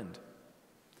be a friend.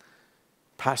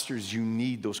 Pastors, you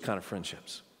need those kind of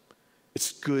friendships.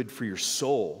 It's good for your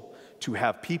soul to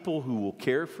have people who will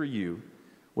care for you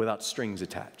without strings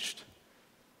attached.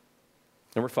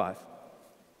 Number 5,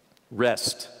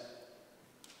 rest.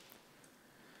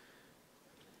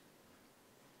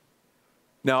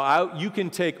 Now, you can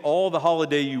take all the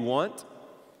holiday you want.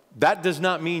 That does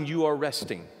not mean you are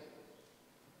resting.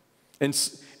 And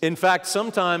in fact,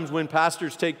 sometimes when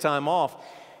pastors take time off,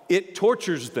 it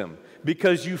tortures them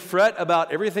because you fret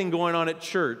about everything going on at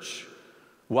church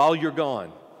while you're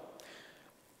gone.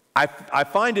 I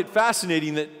find it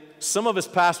fascinating that some of us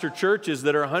pastor churches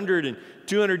that are 100 and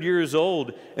 200 years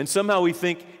old, and somehow we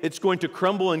think it's going to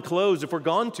crumble and close if we're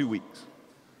gone 2 weeks.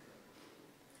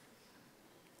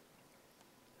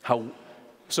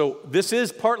 So this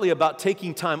is partly about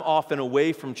taking time off and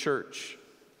away from church.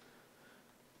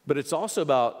 But it's also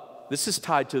about, this is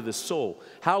tied to the soul.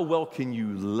 How well can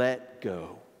you let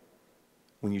go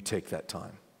when you take that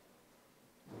time?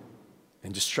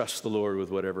 And just trust the Lord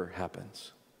with whatever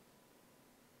happens.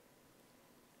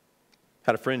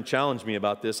 Had a friend challenge me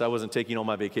about this. I wasn't taking all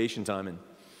my vacation time, and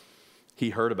he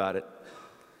heard about it.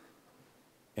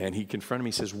 And he confronted me.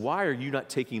 He says, "Why are you not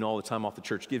taking all the time off the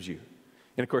church gives you?"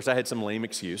 And of course, I had some lame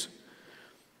excuse.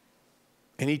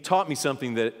 And he taught me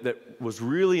something that was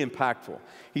really impactful.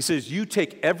 He says, you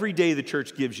take every day the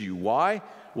church gives you. Why?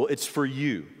 Well, it's for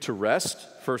you to rest,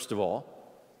 first of all.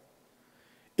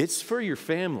 It's for your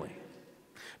family.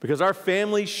 Because our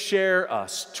families share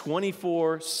us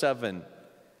 24/7.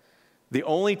 The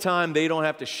only time they don't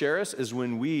have to share us is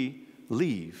when we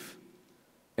leave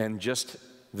and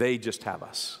they just have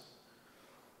us.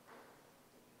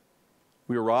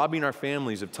 We are robbing our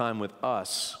families of time with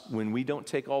us when we don't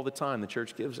take all the time the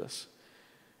church gives us.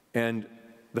 And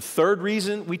the third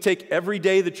reason we take every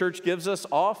day the church gives us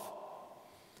off,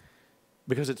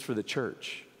 because it's for the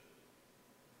church.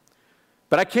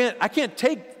 But I can't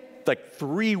take like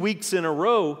 3 weeks in a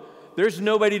row. There's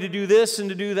nobody to do this and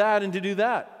to do that and to do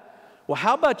that. Well,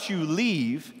 how about you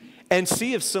leave and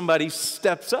see if somebody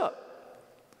steps up?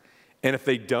 And if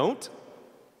they don't,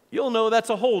 you'll know that's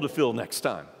a hole to fill next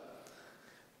time.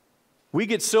 We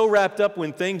get so wrapped up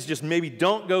when things just maybe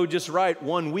don't go just right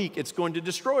 1 week, it's going to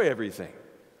destroy everything.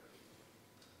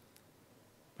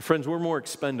 Friends, we're more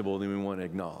expendable than we want to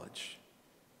acknowledge.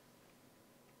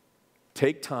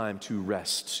 Take time to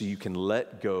rest so you can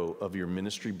let go of your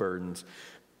ministry burdens,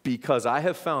 because I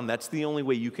have found that's the only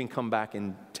way you can come back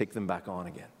and take them back on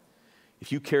again.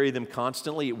 If you carry them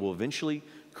constantly, it will eventually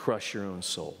crush your own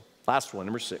soul. Last one,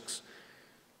 number 6.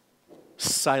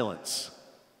 Silence.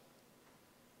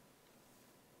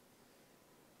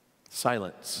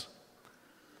 Silence.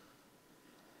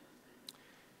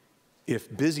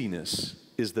 If busyness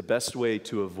is the best way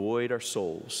to avoid our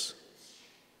souls,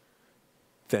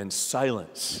 then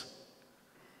silence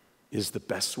is the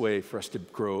best way for us to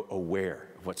grow aware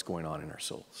of what's going on in our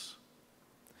souls.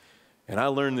 And I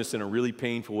learned this in a really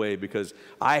painful way because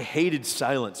I hated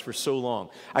silence for so long.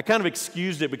 I kind of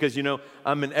excused it because,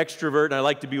 I'm an extrovert and I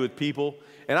like to be with people.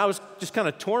 And I was just kind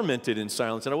of tormented in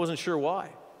silence and I wasn't sure why.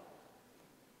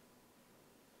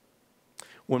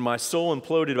 When my soul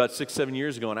imploded about 6-7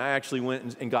 years ago, and I actually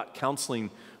went and got counseling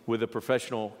with a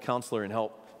professional counselor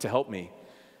to help me,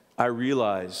 I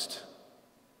realized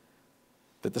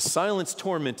that the silence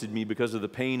tormented me because of the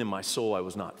pain in my soul I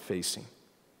was not facing.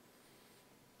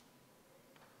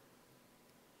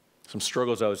 Some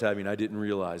struggles I was having I didn't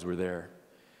realize were there.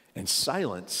 And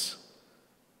silence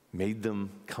made them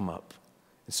come up.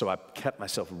 And so I kept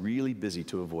myself really busy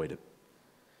to avoid it.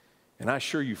 And I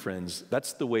assure you, friends,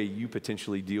 that's the way you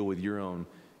potentially deal with your own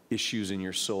issues in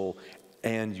your soul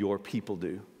and your people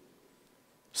do.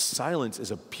 Silence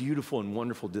is a beautiful and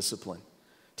wonderful discipline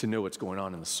to know what's going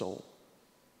on in the soul.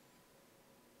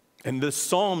 And the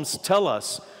Psalms tell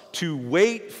us to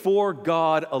wait for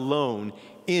God alone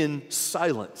in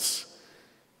silence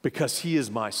because He is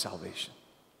my salvation.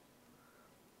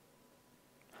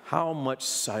 How much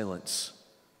silence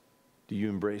do you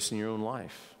embrace in your own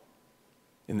life?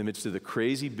 In the midst of the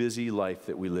crazy, busy life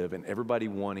that we live and everybody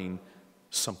wanting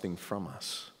something from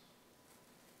us.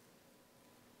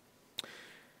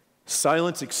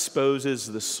 Silence exposes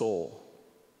the soul.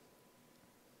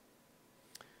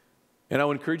 And I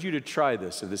would encourage you to try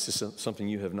this if this is something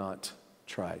you have not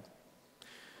tried.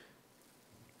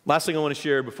 Last thing I want to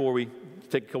share before we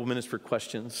take a couple minutes for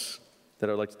questions that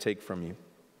I'd like to take from you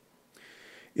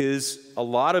is a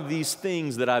lot of these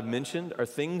things that I've mentioned are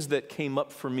things that came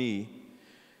up for me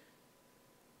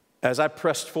as I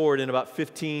pressed forward in about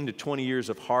 15 to 20 years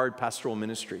of hard pastoral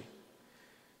ministry.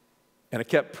 And I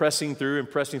kept pressing through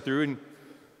and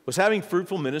was having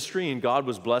fruitful ministry and God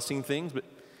was blessing things, but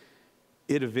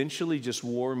it eventually just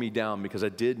wore me down because I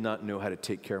did not know how to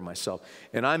take care of myself.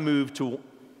 And I moved to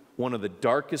one of the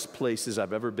darkest places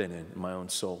I've ever been in my own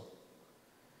soul.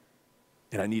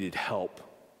 And I needed help.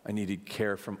 I needed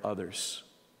care from others.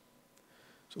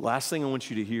 So the last thing I want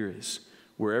you to hear is,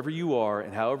 wherever you are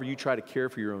and however you try to care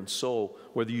for your own soul,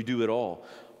 whether you do it all,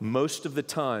 most of the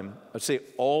time, I'd say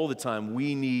all the time,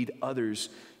 we need others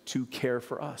to care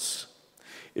for us.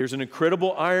 There's an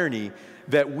incredible irony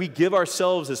that we give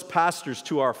ourselves as pastors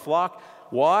to our flock.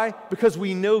 Why? Because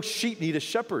we know sheep need a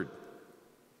shepherd.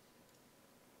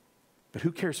 But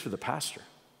who cares for the pastor?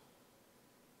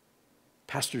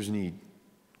 Pastors need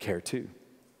care too.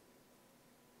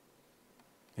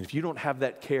 And if you don't have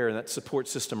that care and that support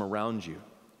system around you,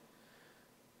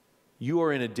 you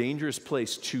are in a dangerous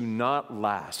place to not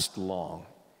last long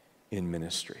in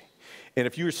ministry. And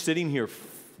if you're sitting here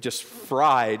just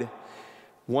fried,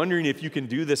 wondering if you can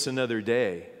do this another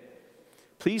day,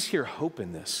 please hear hope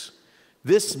in this.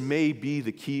 This may be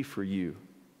the key for you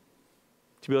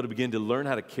to be able to begin to learn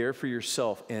how to care for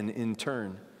yourself and in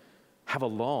turn have a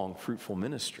long, fruitful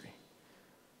ministry.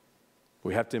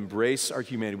 We have to embrace our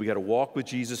humanity. We got to walk with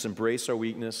Jesus, embrace our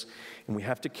weakness, and we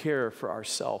have to care for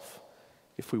ourselves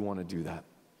if we want to do that.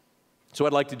 So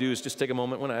what I'd like to do is just take a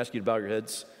moment. I want to ask you to bow your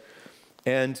heads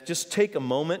and just take a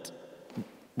moment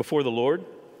before the Lord.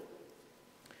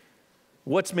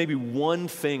 What's maybe one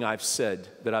thing I've said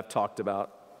that I've talked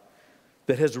about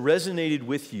that has resonated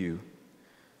with you?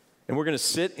 And we're going to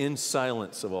sit in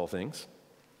silence of all things.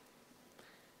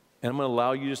 And I'm going to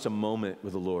allow you just a moment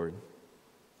with the Lord.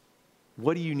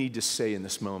 What do you need to say in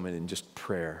this moment in just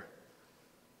prayer?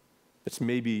 That's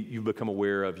maybe you've become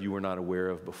aware of, you were not aware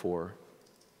of before.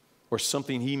 Or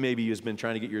something he maybe has been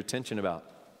trying to get your attention about.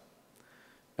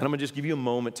 And I'm going to just give you a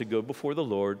moment to go before the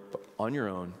Lord on your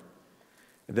own.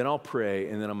 And then I'll pray,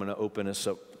 and then I'm going to open us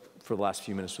up for the last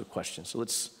few minutes with questions. So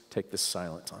let's take this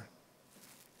silent time.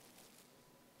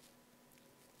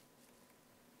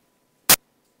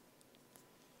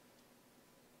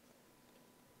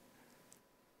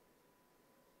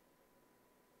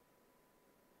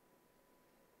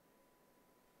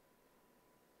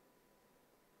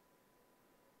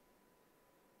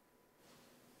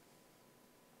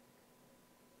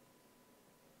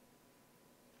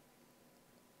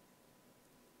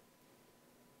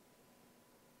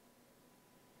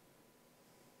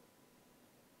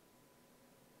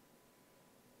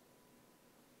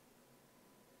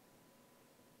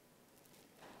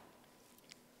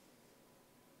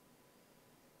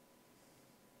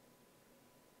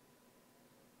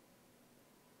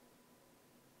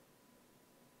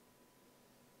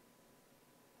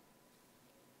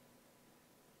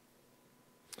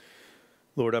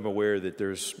 Lord, I'm aware that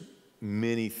there's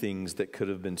many things that could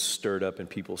have been stirred up in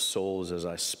people's souls as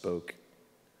I spoke.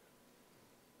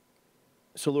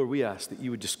 So, Lord, we ask that you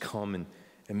would just come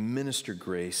and minister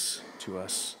grace to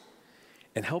us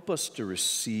and help us to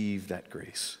receive that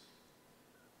grace.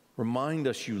 Remind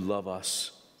us you love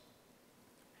us.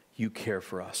 You care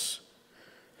for us.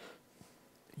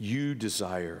 You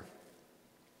desire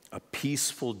a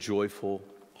peaceful, joyful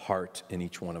heart in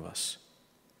each one of us.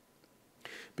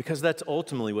 Because that's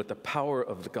ultimately what the power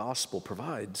of the gospel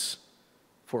provides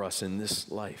for us in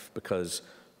this life, because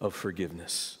of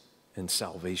forgiveness and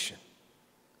salvation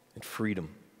and freedom.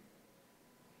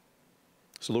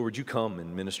 So, Lord, would you come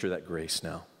and minister that grace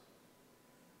now?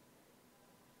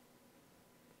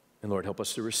 And Lord, help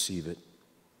us to receive it.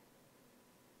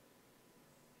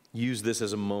 Use this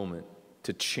as a moment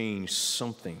to change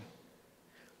something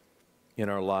in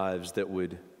our lives that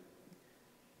would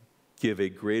give a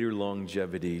greater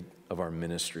longevity of our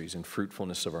ministries and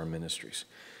fruitfulness of our ministries.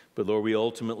 But Lord, we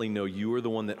ultimately know you are the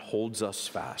one that holds us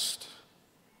fast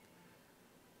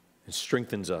and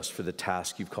strengthens us for the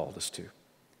task you've called us to. And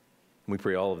we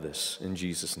pray all of this in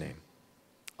Jesus' name.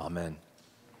 Amen.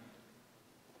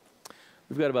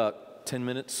 We've got about 10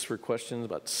 minutes for questions,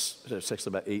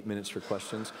 about 8 minutes for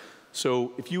questions.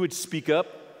 So if you would speak up,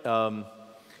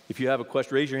 if you have a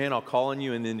question, raise your hand, I'll call on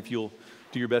you, and then if you'll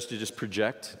do your best to just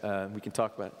project, we can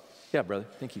talk about it. Yeah, brother,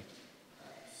 thank you.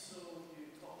 So you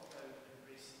talked about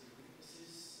embracing your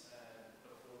weaknesses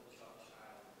before the church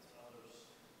and others.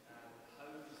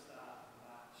 How does that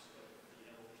match with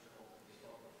the elders' call to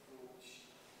sort of approach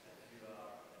if you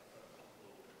are, for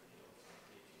example,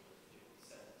 engaging with people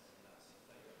sins and that sort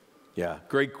of thing? Yeah,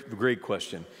 great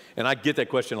question. And I get that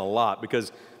question a lot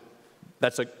because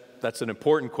that's an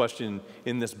important question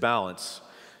in this balance.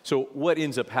 So what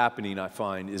ends up happening, I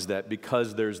find, is that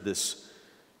because there's this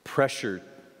pressure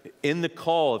in the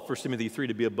call of 1 Timothy 3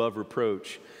 to be above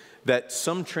reproach, that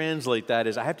some translate that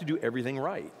as I have to do everything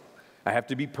right. I have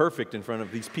to be perfect in front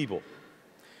of these people.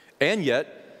 And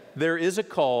yet, there is a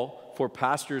call for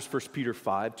pastors, 1 Peter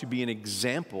 5, to be an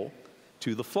example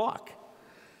to the flock.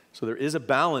 So there is a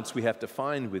balance we have to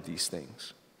find with these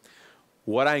things.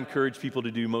 What I encourage people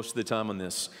to do most of the time on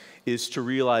this is to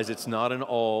realize it's not an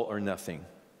all or nothing.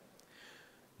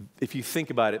 If you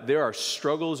think about it, there are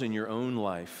struggles in your own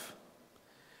life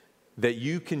that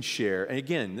you can share. And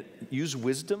again, use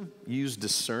wisdom, use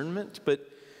discernment, but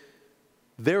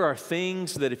there are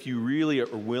things that if you really are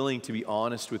willing to be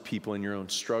honest with people in your own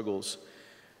struggles,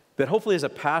 that hopefully as a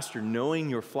pastor, knowing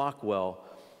your flock well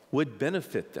would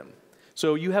benefit them.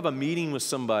 So you have a meeting with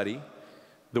somebody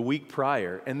the week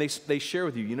prior, and they share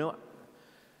with you,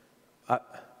 I'm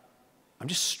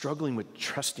just struggling with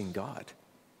trusting God.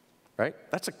 Right?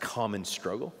 That's a common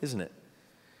struggle, isn't it?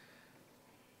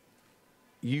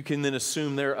 You can then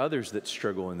assume there are others that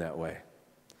struggle in that way.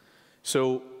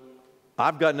 So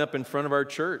I've gotten up in front of our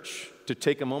church to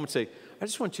take a moment and say, I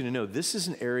just want you to know this is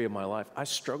an area of my life I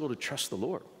struggle to trust the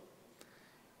Lord.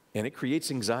 And it creates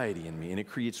anxiety in me, and it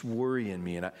creates worry in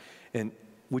me. And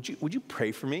would you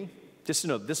pray for me? Just to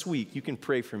know, this week you can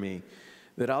pray for me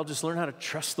that I'll just learn how to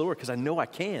trust the Lord, because I know I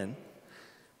can,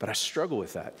 but I struggle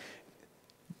with that.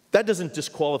 That doesn't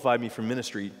disqualify me from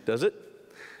ministry, does it?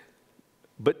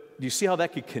 But do you see how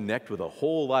that could connect with a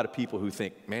whole lot of people who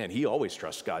think, man, he always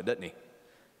trusts God, doesn't he?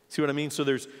 See what I mean? So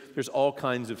there's all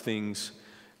kinds of things.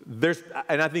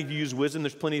 And I think if you use wisdom,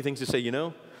 there's plenty of things to say,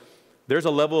 there's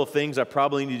a level of things I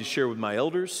probably need to share with my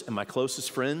elders and my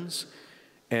closest friends.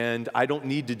 and I don't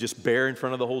need to just bear in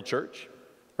front of the whole church,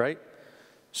 right?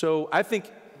 So I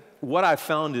think what I've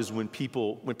found is when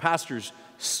pastors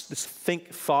think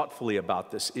thoughtfully about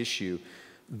this issue,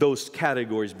 those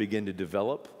categories begin to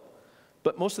develop.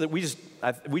 But most of it, we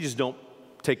just don't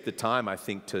take the time, I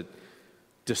think, to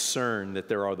discern that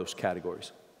there are those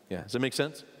categories. Yeah, does that make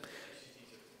sense?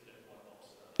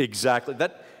 Exactly.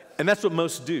 And that's what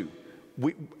most do.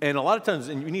 And a lot of times,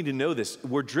 and you need to know this,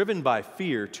 we're driven by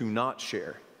fear to not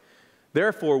share.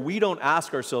 Therefore, we don't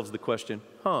ask ourselves the question,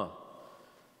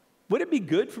 would it be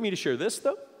good for me to share this,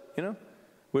 though? You know,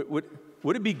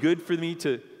 would it be good for me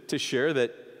to share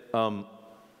that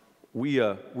we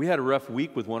had a rough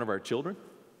week with one of our children?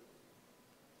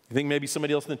 You think maybe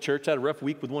somebody else in the church had a rough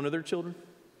week with one of their children?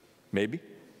 Maybe.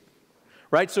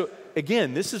 Right? So,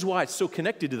 again, this is why it's so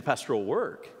connected to the pastoral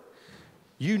work.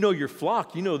 You know your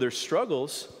flock, you know their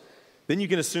struggles, then you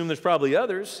can assume there's probably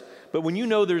others. But when you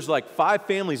know there's like 5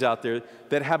 families out there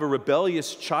that have a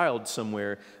rebellious child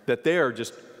somewhere that they are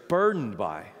just burdened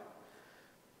by,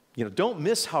 you know, don't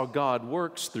miss how God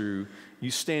works through you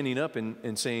standing up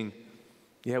and saying,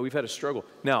 yeah, we've had a struggle.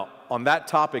 Now, on that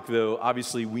topic, though,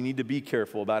 obviously we need to be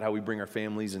careful about how we bring our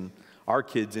families and our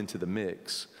kids into the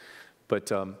mix. But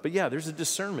yeah, there's a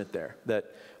discernment there that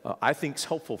I think is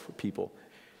helpful for people.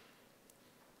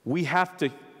 We have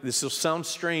to, this will sound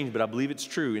strange, but I believe it's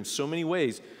true. In so many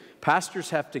ways,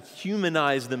 pastors have to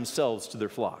humanize themselves to their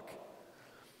flock.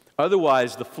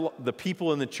 Otherwise, the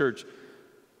people in the church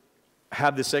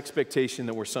have this expectation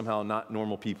that we're somehow not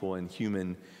normal people and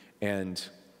human, and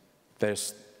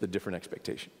that's the different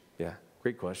expectation. Yeah,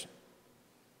 great question.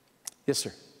 Yes,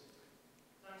 sir.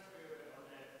 Thanks for your on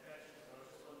that perfection. I was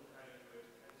just wondering how you would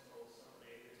counsel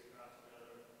somebody who's perhaps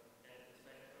another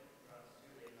spectrum, perhaps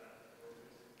too laid back.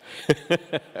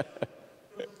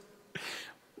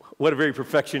 What a very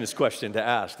perfectionist question to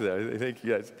ask, though. Thank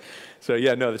you guys. So,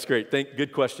 yeah, no, that's great.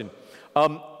 Good question.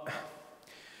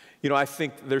 You know, I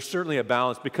think there's certainly a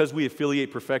balance because we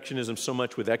affiliate perfectionism so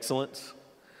much with excellence.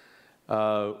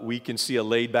 We can see a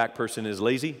laid-back person as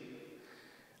lazy.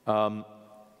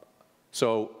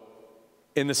 So,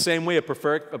 in the same way, a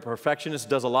perfectionist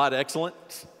does a lot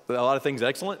of things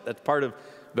excellent. That's part of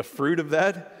the fruit of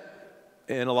that.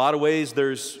 In a lot of ways,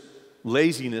 there's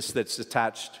laziness that's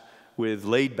attached with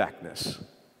laid-backness.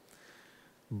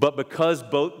 But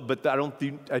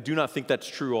I do not think that's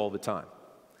true all the time.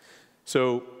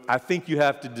 So I think you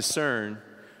have to discern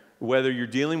whether you're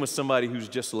dealing with somebody who's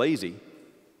just lazy,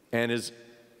 and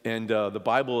the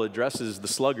Bible addresses the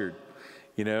sluggard,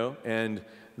 you know, and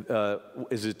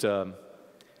is it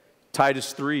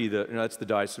Titus 3? That's the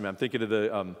diocese. I'm thinking of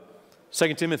the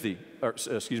 2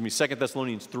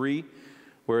 Thessalonians 3.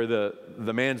 Where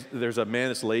there's a man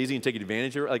that's lazy and taking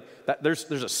advantage of it. Like that,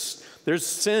 there's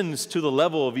sins to the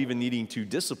level of even needing to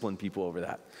discipline people over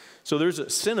that. So there's a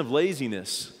sin of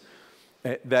laziness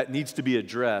that needs to be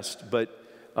addressed. But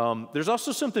there's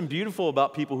also something beautiful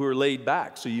about people who are laid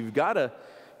back. So you've got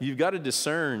to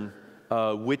discern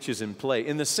which is in play.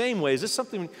 In the same way, is this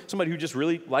somebody who just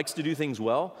really likes to do things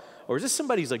well, or is this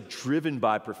somebody who's like driven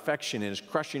by perfection and is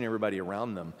crushing everybody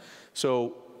around them?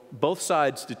 So both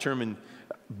sides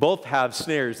both have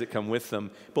snares that come with them.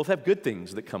 Both have good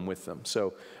things that come with them.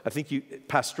 So I think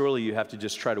pastorally, you have to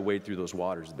just try to wade through those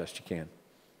waters the best you can.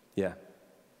 Yeah.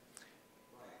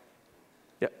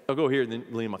 Yeah, I'll go here, and then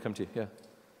Liam, I'll come to you. Yeah.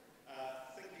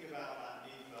 Thinking about that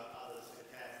need for others to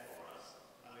care for us,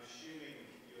 I'm assuming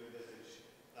you envisage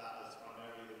that as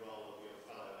primarily the role of your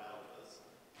fellow elders.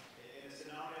 In a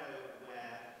scenario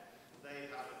where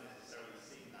they haven't necessarily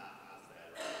seen that as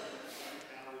their role,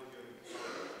 how would you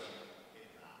encourage them in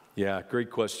that? Yeah,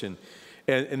 great question.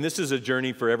 And this is a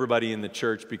journey for everybody in the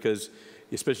church because,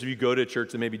 especially if you go to a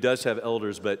church that maybe does have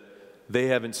elders, but they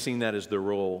haven't seen that as their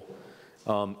role.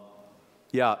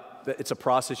 Yeah, it's a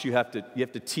process you have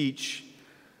to teach,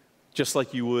 just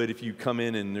like you would if you come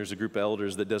in and there's a group of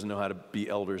elders that doesn't know how to be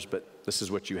elders, but this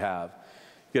is what you have.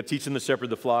 You got to teach them to shepherd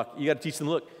the flock. You got to teach them,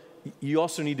 look, you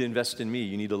also need to invest in me.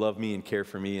 You need to love me and care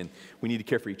for me, and we need to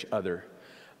care for each other.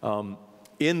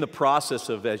 In the process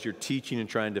of as you're teaching and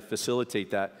trying to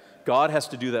facilitate that, God has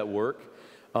to do that work.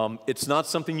 It's not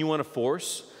something you want to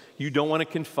force. You don't want to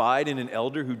confide in an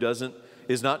elder who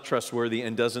is not trustworthy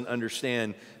and doesn't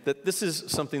understand that this is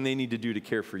something they need to do to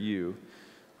care for you,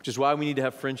 which is why we need to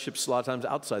have friendships a lot of times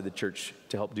outside the church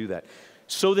to help do that.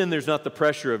 So then there's not the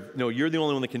pressure of, no, you're the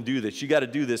only one that can do this. You got to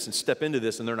do this and step into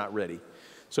this, and they're not ready.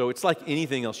 So it's like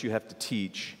anything else you have to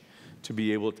teach to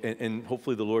be able to, and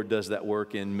hopefully the Lord does that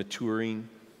work in maturing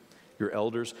your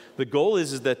elders. The goal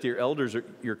is that your elders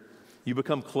you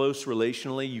become close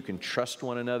relationally, you can trust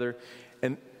one another,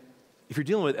 and if you're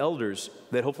dealing with elders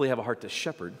that hopefully have a heart to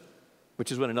shepherd,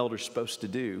 which is what an elder's supposed to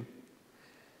do,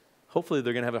 hopefully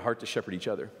they're going to have a heart to shepherd each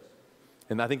other.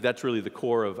 And I think that's really the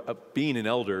core of being an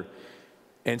elder.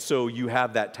 And so you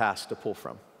have that task to pull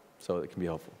from. So it can be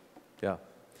helpful. Yeah.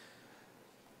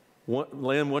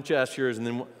 Lamb, why don't you ask yours, and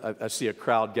then I see a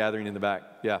crowd gathering in the back.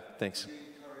 Yeah, thanks.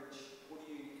 What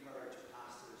do you encourage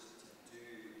pastors to do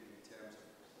in terms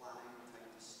of planning, time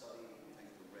to study,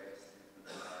 time to rest?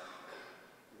 How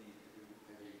do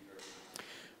you encourage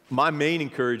pastors? My main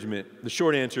encouragement, the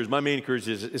short answer is my main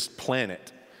encouragement is plan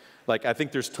it. Like, I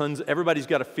think there's tons, everybody's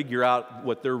got to figure out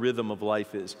what their rhythm of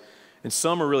life is. And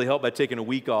some are really helped by taking a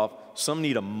week off. Some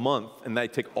need a month, and they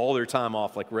take all their time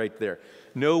off, like right there.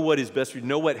 Know what is best for you.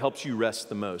 Know what helps you rest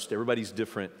the most. Everybody's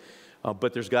different.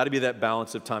 But there's got to be that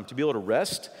balance of time to be able to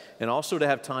rest and also to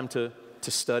have time to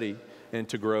study and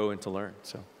to grow and to learn.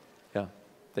 So, yeah,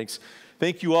 thanks.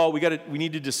 Thank you all. We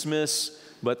need to dismiss,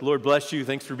 but Lord bless you.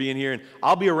 Thanks for being here. And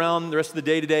I'll be around the rest of the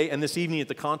day today and this evening at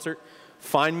the concert.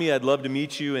 Find me. I'd love to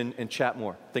meet you and chat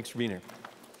more. Thanks for being here.